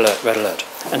alert, red alert, red alert,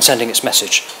 and sending its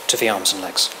message to the arms and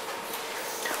legs.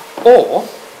 Or,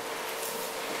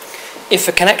 if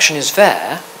the connection is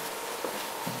there,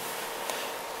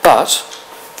 but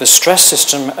the stress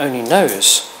system only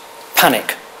knows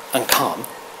panic and calm,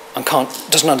 and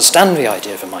doesn't understand the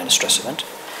idea of a minor stress event,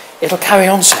 it'll carry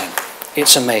on saying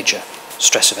it's a major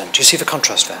stress event. Do you see the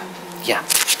contrast there? Yeah.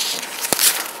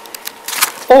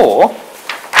 Or,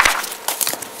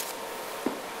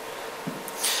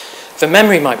 the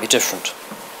memory might be different.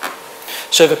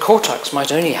 So the cortex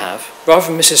might only have, rather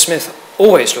than Mrs. Smith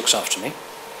always looks after me,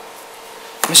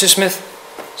 Mrs. Smith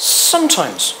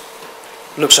sometimes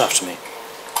looks after me.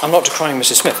 I'm not decrying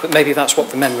Mrs. Smith, but maybe that's what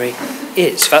the memory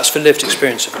is. That's the lived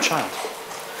experience of a child.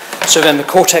 So then the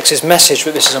cortex's message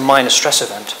that this is a minor stress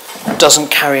event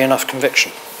doesn't carry enough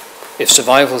conviction. If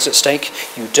survival is at stake,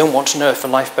 you don't want to know if the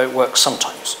lifeboat works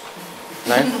sometimes.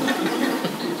 No?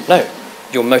 No.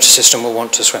 Your motor system will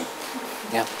want to swim.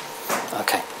 Yeah?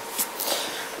 Okay.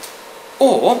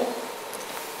 Or,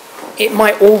 it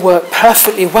might all work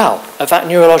perfectly well at that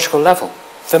neurological level.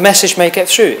 The message may get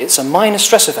through. It's a minor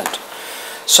stress event.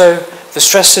 So the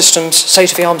stress systems say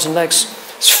to the arms and legs,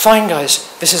 it's fine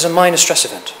guys, this is a minor stress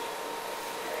event.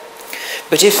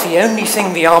 But if the only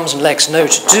thing the arms and legs know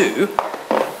to do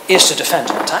is to defend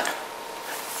and attack,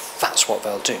 that's what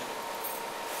they'll do.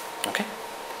 Okay?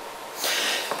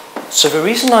 So the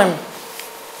reason I'm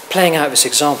playing out this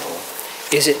example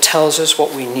is it tells us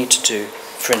what we need to do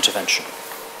for intervention.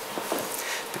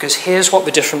 Because here's what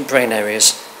the different brain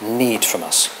areas need from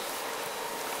us.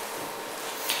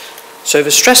 So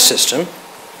the stress system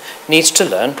needs to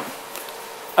learn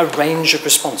a range of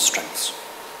response strengths.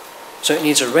 So it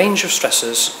needs a range of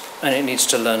stressors, and it needs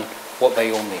to learn what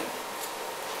they all mean.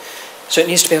 So it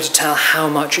needs to be able to tell how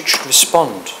much it should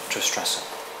respond to a stressor.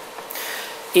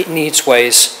 It needs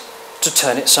ways to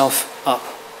turn itself up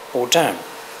or down.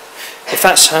 If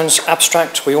that sounds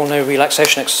abstract, we all know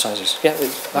relaxation exercises. Yeah,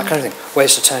 that kind of thing.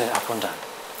 Ways to turn it up or down.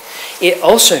 It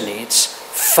also needs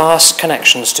fast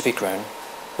connections to be grown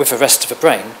with the rest of the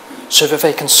brain so that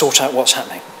they can sort out what's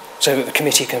happening, so that the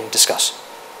committee can discuss.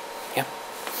 Yeah?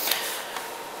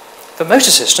 The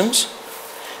motor systems,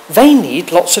 they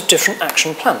need lots of different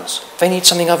action plans. They need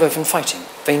something other than fighting.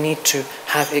 They need to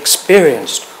have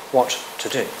experienced what to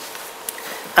do.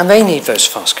 And they need those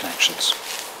fast connections.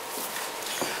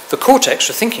 The cortex,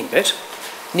 the thinking bit,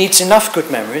 needs enough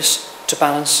good memories to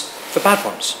balance the bad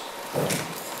ones.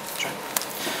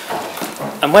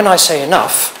 And when I say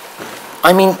enough,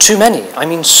 I mean too many. I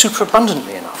mean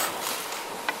superabundantly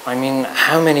enough. I mean,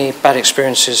 how many bad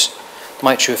experiences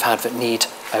might you have had that need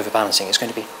overbalancing? It's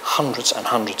going to be hundreds and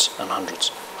hundreds and hundreds,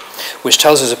 which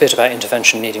tells us a bit about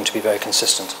intervention needing to be very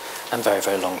consistent and very,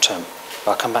 very long term.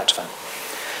 But I'll come back to that.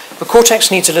 The cortex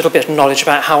needs a little bit of knowledge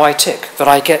about how I tick, that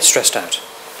I get stressed out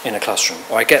in a classroom,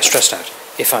 or I get stressed out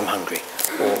if I'm hungry,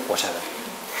 or whatever.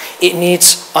 It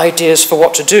needs ideas for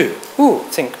what to do. Ooh,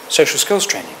 think social skills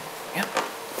training. Yeah.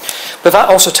 But that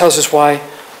also tells us why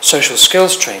social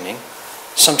skills training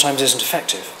sometimes isn't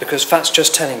effective, because that's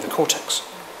just telling the cortex.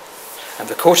 And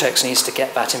the cortex needs to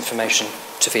get that information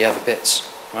to the other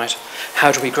bits, right?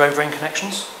 How do we grow brain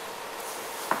connections?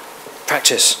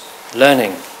 Practice,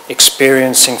 learning,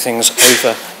 experiencing things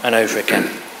over and over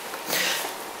again.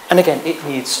 And again, it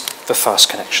needs the fast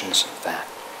connections there.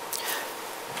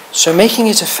 So making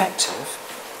it effective,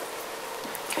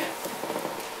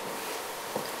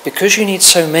 because you need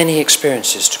so many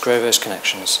experiences to grow those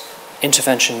connections,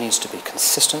 intervention needs to be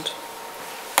consistent,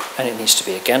 and it needs to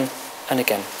be again and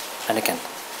again and again.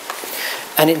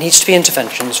 And it needs to be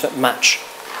interventions that match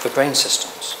the brain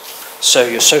systems. So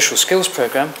your social skills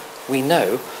program, we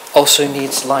know, also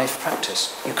needs live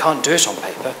practice. You can't do it on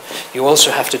paper. You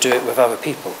also have to do it with other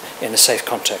people in a safe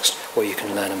context where you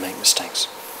can learn and make mistakes.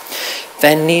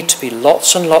 There need to be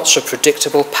lots and lots of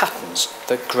predictable patterns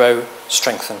that grow,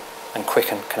 strengthen, and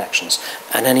quicken connections.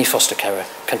 And any foster carer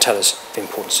can tell us the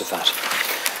importance of that.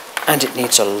 And it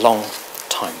needs a long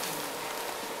time.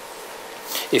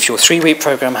 If your 3-week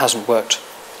program hasn't worked,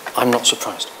 I'm not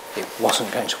surprised. It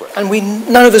wasn't going to work. And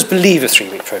none of us believe a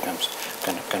 3-week program's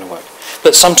going to work.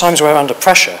 But sometimes we're under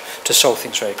pressure to solve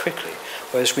things very quickly,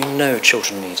 whereas we know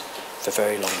children need the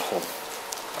very long haul.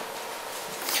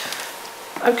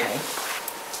 Okay.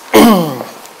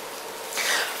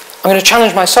 I'm going to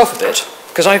challenge myself a bit,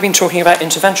 because I've been talking about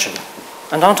intervention.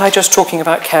 And aren't I just talking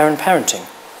about care and parenting?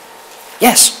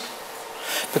 Yes.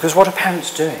 Because what are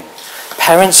parents doing?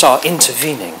 Parents are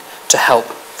intervening to help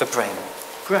the brain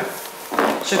grow.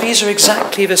 So these are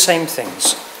exactly the same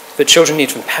things that children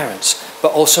need from parents,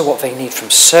 but also what they need from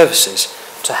services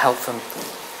to help them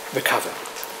recover.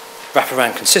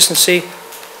 Wraparound consistency,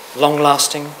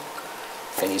 long-lasting.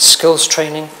 They need skills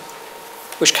training,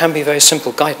 which can be very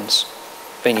simple guidance.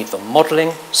 They need the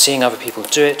modelling, seeing other people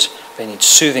do it. They need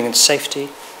soothing and safety,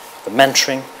 the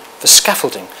mentoring, the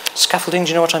scaffolding. Scaffolding, do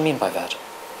you know what I mean by that?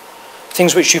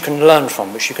 Things which you can learn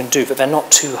from, which you can do, but they're not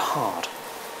too hard.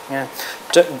 Yeah?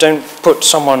 Don't put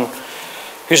someone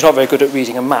who's not very good at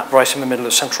reading a map right in the middle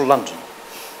of central London.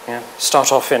 Yeah?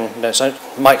 Start off in,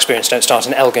 my experience, don't start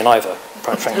in Elgin either,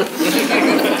 quite frankly.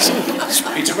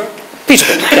 Peterborough?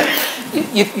 Peterborough, yeah.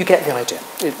 You get the idea,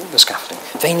 the scaffolding.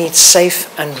 They need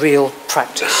safe and real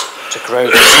practice to grow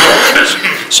these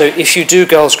connections. So if you do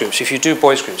girls' groups, if you do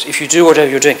boys' groups, if you do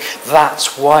whatever you're doing,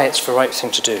 that's why it's the right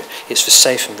thing to do. It's for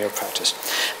safe and real practice.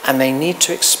 And they need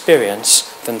to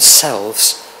experience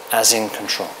themselves as in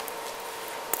control.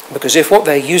 Because if what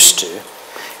they're used to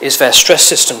is their stress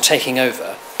system taking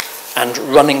over and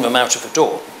running them out of the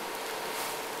door,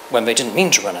 when they didn't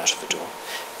mean to run out of the door,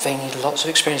 they need lots of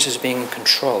experiences of being in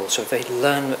control, so they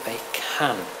learn that they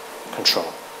can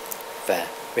control their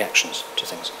reactions to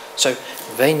things. So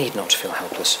they need not to feel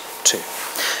helpless too.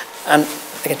 And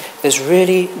again, there's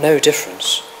really no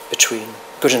difference between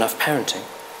good enough parenting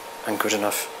and good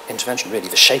enough intervention. Really,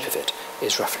 the shape of it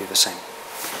is roughly the same.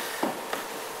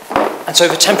 And so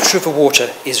the temperature of the water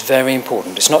is very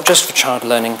important. It's not just for child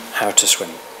learning how to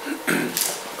swim.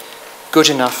 Good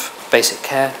enough basic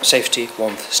care, safety,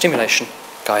 warmth, stimulation,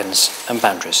 guidance and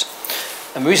boundaries.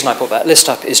 And the reason I put that list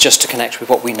up is just to connect with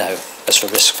what we know as the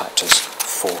risk factors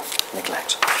for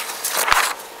neglect.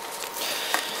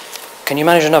 Can you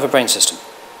manage another brain system?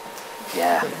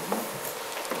 Yeah.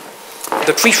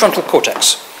 The prefrontal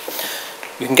cortex.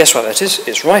 You can guess what that is.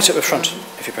 It's right at the front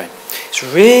of your brain. It's a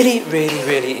really, really,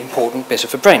 really important bit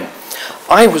of the brain.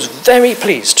 I was very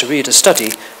pleased to read a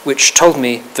study which told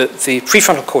me that the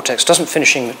prefrontal cortex doesn't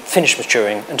finish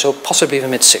maturing until possibly the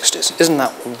mid-60s. Isn't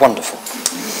that wonderful?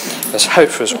 There's hope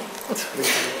for us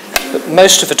all. But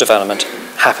most of the development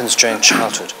happens during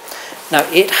childhood. Now,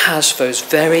 it has those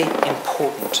very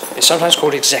important, it's sometimes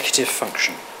called executive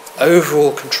function,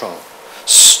 overall control,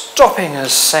 stopping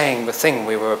us saying the thing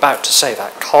we were about to say,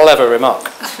 that clever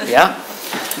remark. Yeah?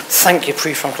 Thank you,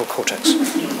 prefrontal cortex.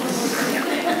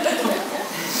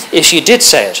 If you did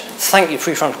say it, thank you,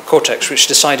 prefrontal cortex, which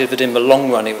decided that in the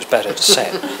long run it was better to say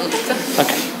it.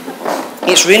 Okay.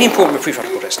 It's really important with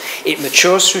prefrontal cortex. It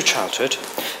matures through childhood.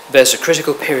 There's a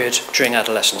critical period during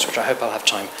adolescence, which I hope I'll have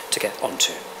time to get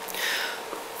onto.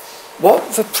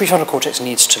 What the prefrontal cortex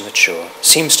needs to mature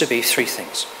seems to be three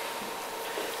things.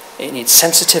 It needs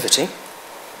sensitivity,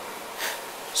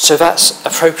 so that's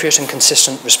appropriate and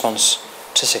consistent response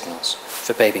to signals. If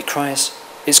a baby cries,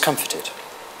 it's comforted.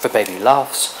 If a baby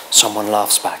laughs, someone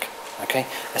laughs back. Okay?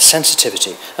 A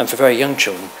sensitivity, and for very young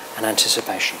children, an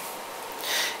anticipation.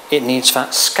 It needs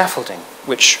that scaffolding,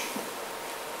 which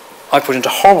I put into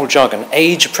horrible jargon,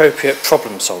 age-appropriate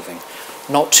problem solving.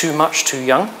 Not too much too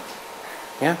young,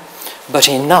 yeah? But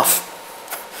enough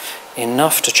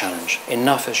to challenge,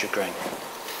 enough as you're growing.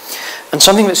 And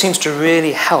something that seems to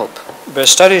really help, the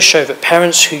studies show that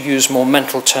parents who use more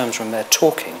mental terms when they're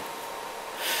talking,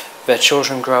 their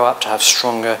children grow up to have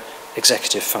stronger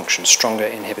executive function, stronger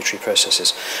inhibitory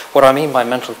processes. What I mean by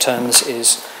mental terms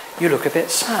is, you look a bit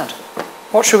sad.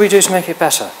 What should we do to make it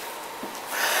better?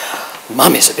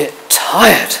 Mum is a bit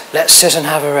tired. Let's sit and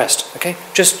have a rest. Okay?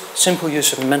 Just simple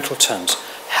use of mental terms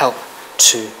help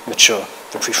to mature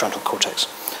the prefrontal cortex.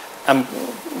 And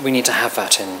we need to have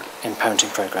that in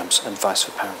parenting programs and advice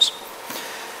for parents.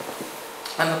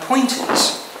 And the point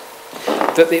is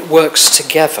that it works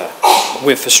together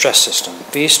with the stress system.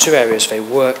 These two areas, they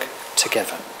work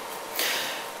together.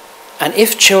 And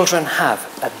if children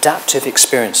have adaptive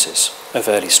experiences of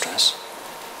early stress,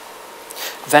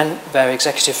 then their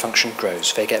executive function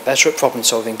grows. They get better at problem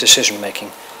solving, decision making,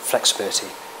 flexibility,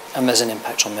 and there's an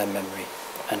impact on their memory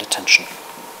and attention.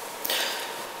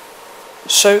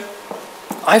 So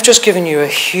I've just given you a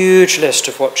huge list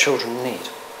of what children need.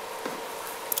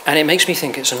 And it makes me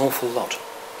think it's an awful lot.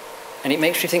 And it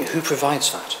makes me think, who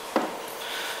provides that?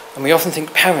 And we often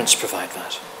think parents provide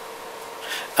that.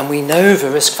 And we know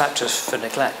the risk factors for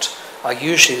neglect are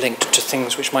usually linked to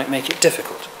things which might make it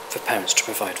difficult for parents to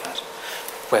provide that.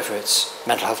 Whether it's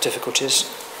mental health difficulties,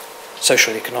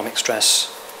 social economic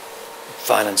stress,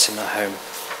 violence in the home,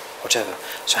 whatever.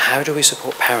 So how do we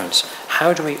support parents?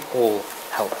 How do we all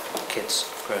help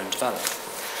kids grow and develop?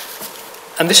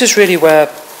 And this is really where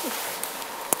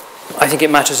I think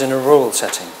it matters in a rural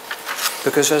setting,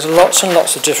 because there's lots and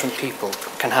lots of different people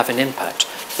can have an impact,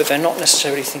 but they're not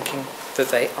necessarily thinking that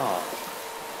they are.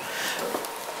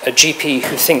 A GP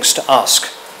who thinks to ask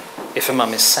if a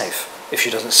mum is safe, if she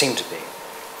doesn't seem to be.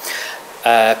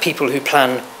 People who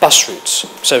plan bus routes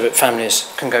so that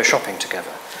families can go shopping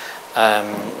together.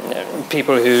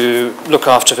 People who look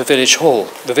after the village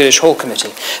hall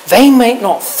committee. They may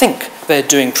not think they're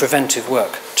doing preventive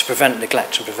work to prevent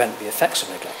neglect and prevent the effects of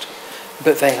neglect,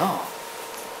 but they are.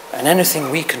 And anything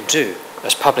we can do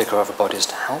as public or other bodies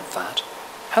to help that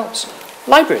helps.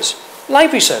 Libraries.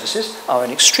 Library services are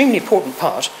an extremely important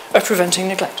part of preventing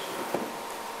neglect.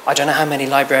 I don't know how many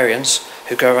librarians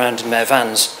who go around in their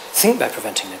vans think they're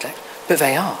preventing neglect, but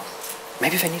they are.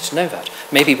 Maybe they need to know that.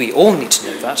 Maybe we all need to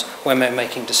know that when we're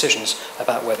making decisions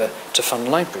about whether to fund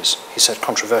libraries, he said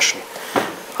controversially.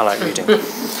 I like reading.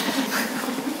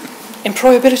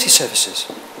 Employability services.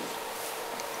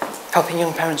 Helping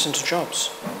young parents into jobs.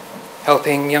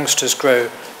 Helping youngsters grow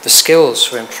the skills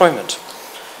for employment.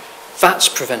 That's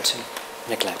preventing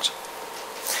neglect.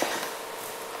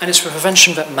 And it's the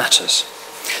prevention that matters,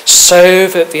 so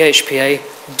that the HPA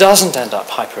doesn't end up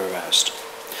hyper-aroused,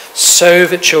 so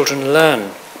that children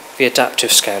learn the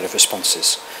adaptive scale of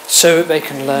responses, so that they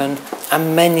can learn a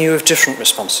menu of different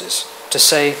responses to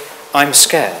say, I'm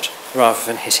scared, rather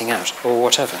than hitting out, or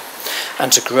whatever,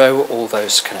 and to grow all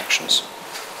those connections.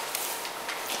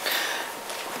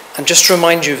 And just to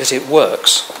remind you that it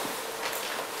works,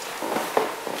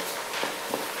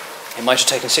 it might have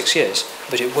taken 6 years,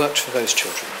 but it worked for those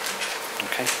children.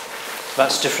 Okay?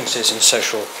 That's differences in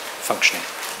social functioning.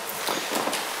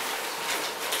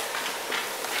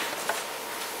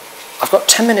 I've got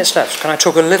 10 minutes left. Can I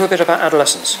talk a little bit about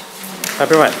adolescence? That'd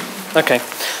be right. Okay.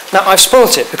 Now, I've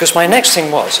spoilt it because my next thing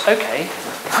was, okay,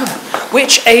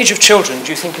 which age of children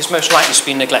do you think is most likely to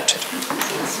be neglected?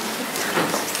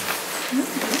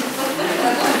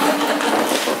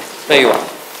 There you are.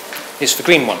 These are the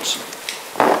green ones.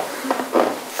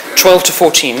 12 to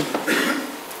 14,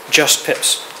 just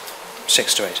PIPs,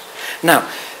 6 to 8. Now,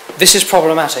 this is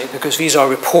problematic because these are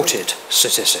reported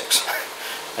statistics.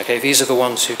 Okay, these are the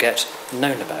ones who get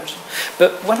known about.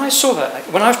 But when I saw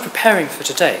that, when I was preparing for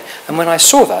today, and when I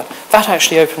saw that, that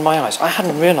actually opened my eyes. I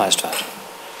hadn't realised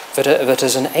that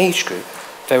as an age group,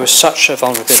 there was such a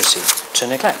vulnerability to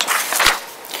neglect.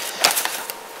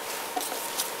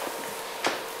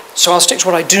 So I'll stick to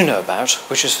what I do know about,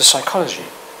 which is the psychology.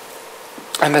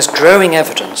 And there's growing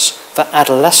evidence that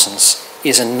adolescence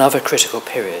is another critical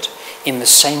period in the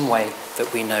same way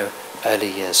that we know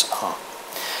early years are.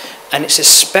 And it's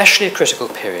especially a critical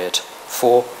period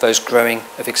for those growing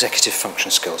of executive function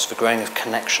skills, the growing of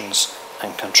connections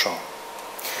and control.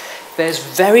 There's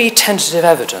very tentative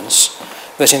evidence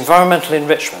that environmental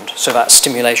enrichment, so that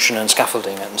stimulation and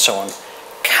scaffolding and so on,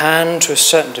 can to a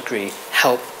certain degree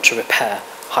help to repair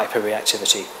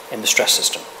hyperreactivity in the stress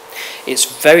system. It's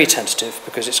very tentative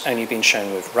because it's only been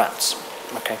shown with rats.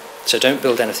 Okay? So don't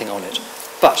build anything on it.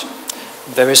 But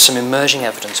there is some emerging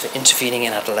evidence that intervening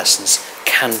in adolescence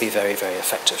can be very, very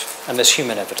effective. And there's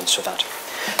human evidence for that.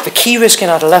 The key risk in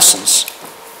adolescence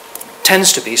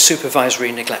tends to be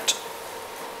supervisory neglect.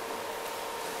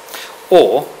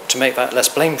 Or, to make that less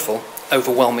blameful,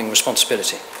 overwhelming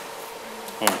responsibility.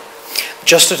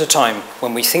 Just at a time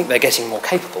when we think they're getting more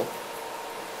capable,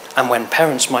 and when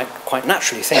parents might quite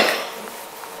naturally think,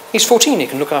 he's 14, he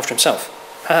can look after himself.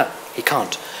 He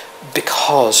can't,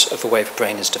 because of the way the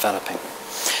brain is developing.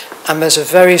 And there's a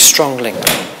very strong link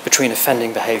between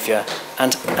offending behaviour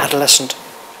and adolescent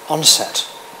onset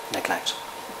neglect.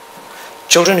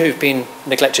 Children who've been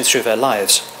neglected through their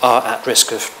lives are at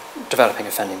risk of developing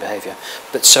offending behaviour,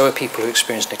 but so are people who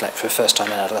experience neglect for the first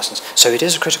time in adolescence. So it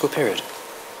is a critical period.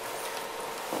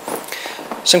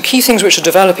 Some key things which are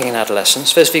developing in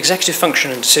adolescence, there's the executive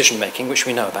function and decision making, which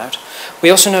we know about. We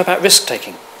also know about risk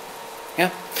taking, yeah?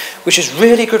 Which is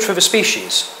really good for the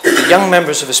species. The young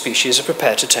members of the species are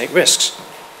prepared to take risks.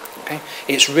 Okay?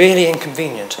 It's really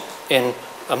inconvenient in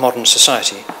a modern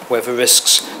society where the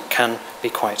risks can be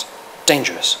quite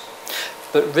dangerous.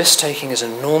 But risk taking is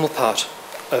a normal part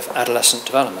of adolescent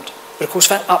development. But of course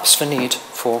that ups the need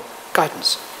for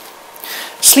guidance.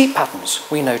 Sleep patterns,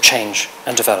 we know, change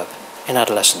and develop in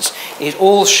adolescence. It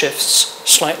all shifts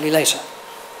slightly later.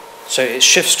 So it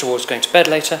shifts towards going to bed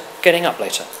later, getting up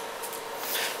later.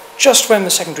 Just when the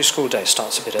secondary school day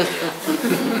starts a bit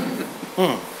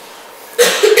earlier.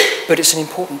 But it's an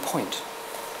important point,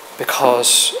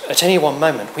 because at any one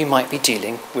moment we might be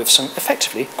dealing with some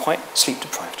effectively quite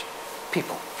sleep-deprived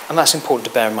people. And that's important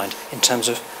to bear in mind in terms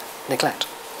of neglect.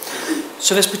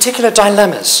 So there's particular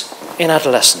dilemmas in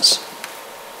adolescence.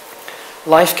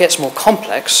 Life gets more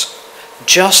complex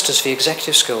just as the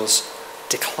executive skills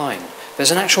decline.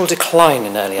 There's an actual decline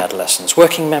in early adolescence.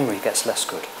 Working memory gets less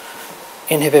good.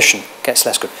 Inhibition gets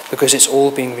less good because it's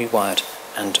all being rewired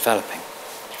and developing.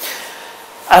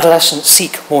 Adolescents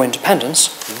seek more independence,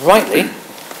 rightly,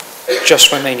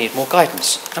 just when they need more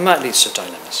guidance, and that leads to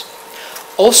dilemmas.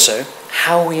 Also,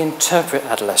 how we interpret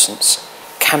adolescence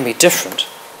can be different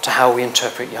to how we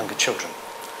interpret younger children.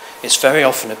 It's very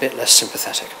often a bit less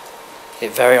sympathetic.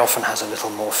 It very often has a little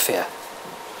more fear.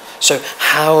 So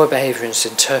how a behaviour is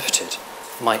interpreted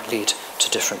might lead to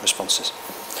different responses.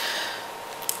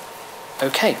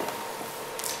 Okay.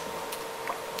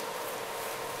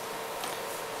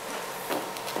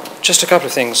 Just a couple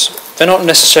of things. They're not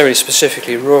necessarily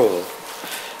specifically rural,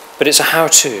 but it's a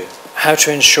how-to. How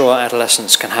to ensure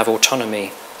adolescents can have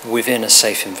autonomy within a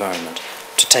safe environment,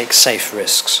 to take safe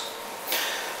risks.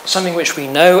 Something which we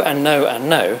know and know and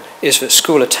know is that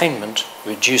school attainment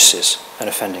reduces an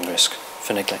offending risk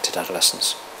for neglected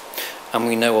adolescents. And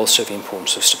we know also the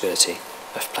importance of stability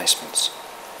of placements.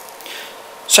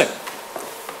 So,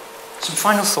 some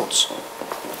final thoughts.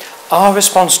 Our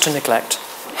response to neglect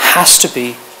has to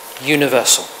be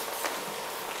universal.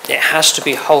 It has to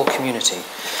be whole community,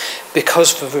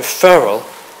 because the referral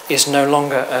is no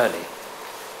longer early.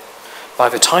 By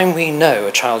the time we know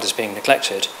a child is being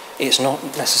neglected, it's not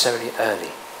necessarily early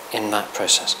in that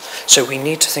process. So we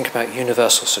need to think about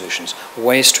universal solutions,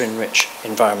 ways to enrich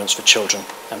environments for children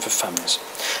and for families.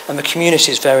 And the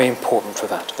community is very important for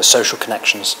that, the social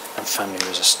connections and family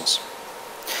resistance.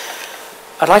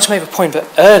 I'd like to make the point that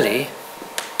early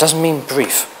doesn't mean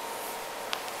brief.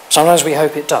 Sometimes we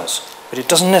hope it does, but it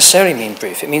doesn't necessarily mean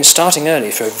brief. It means starting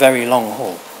early for a very long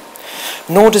haul.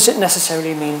 Nor does it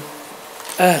necessarily mean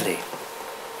early.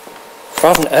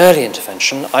 Rather than early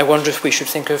intervention, I wonder if we should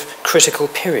think of critical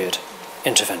period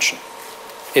intervention,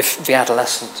 if the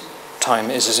adolescent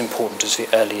time is as important as the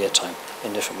earlier time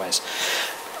in different ways.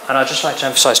 And I'd just like to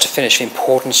emphasise, to finish, the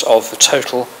importance of the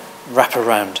total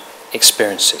wraparound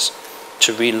experiences,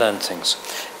 to relearn things.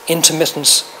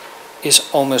 Intermittence is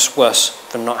almost worse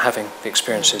than not having the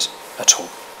experiences at all.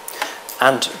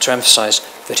 And to emphasise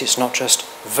that it's not just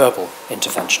verbal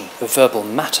intervention. The verbal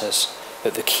matters,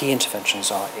 but the key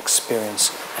interventions are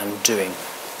experience and doing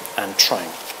and trying.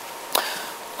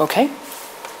 Okay?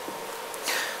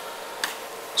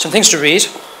 Some things to read.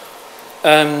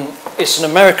 It's an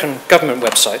American government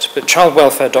website, but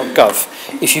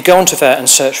childwelfare.gov. If you go onto there and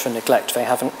search for neglect, they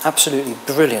have an absolutely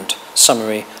brilliant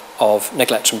summary of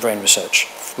neglect and brain research,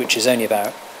 which is only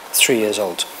about 3 years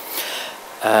old.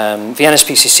 The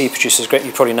NSPCC produces great,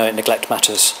 you probably know it, Neglect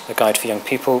Matters, a guide for young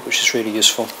people, which is really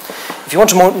useful. If you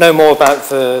want to know more about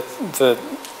the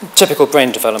typical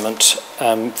brain development,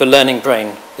 The Learning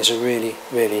Brain is a really,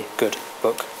 really good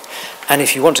book. And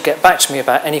if you want to get back to me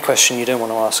about any question you don't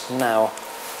want to ask now,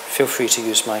 feel free to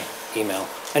use my email.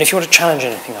 And if you want to challenge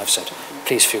anything I've said,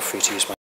 please feel free to use my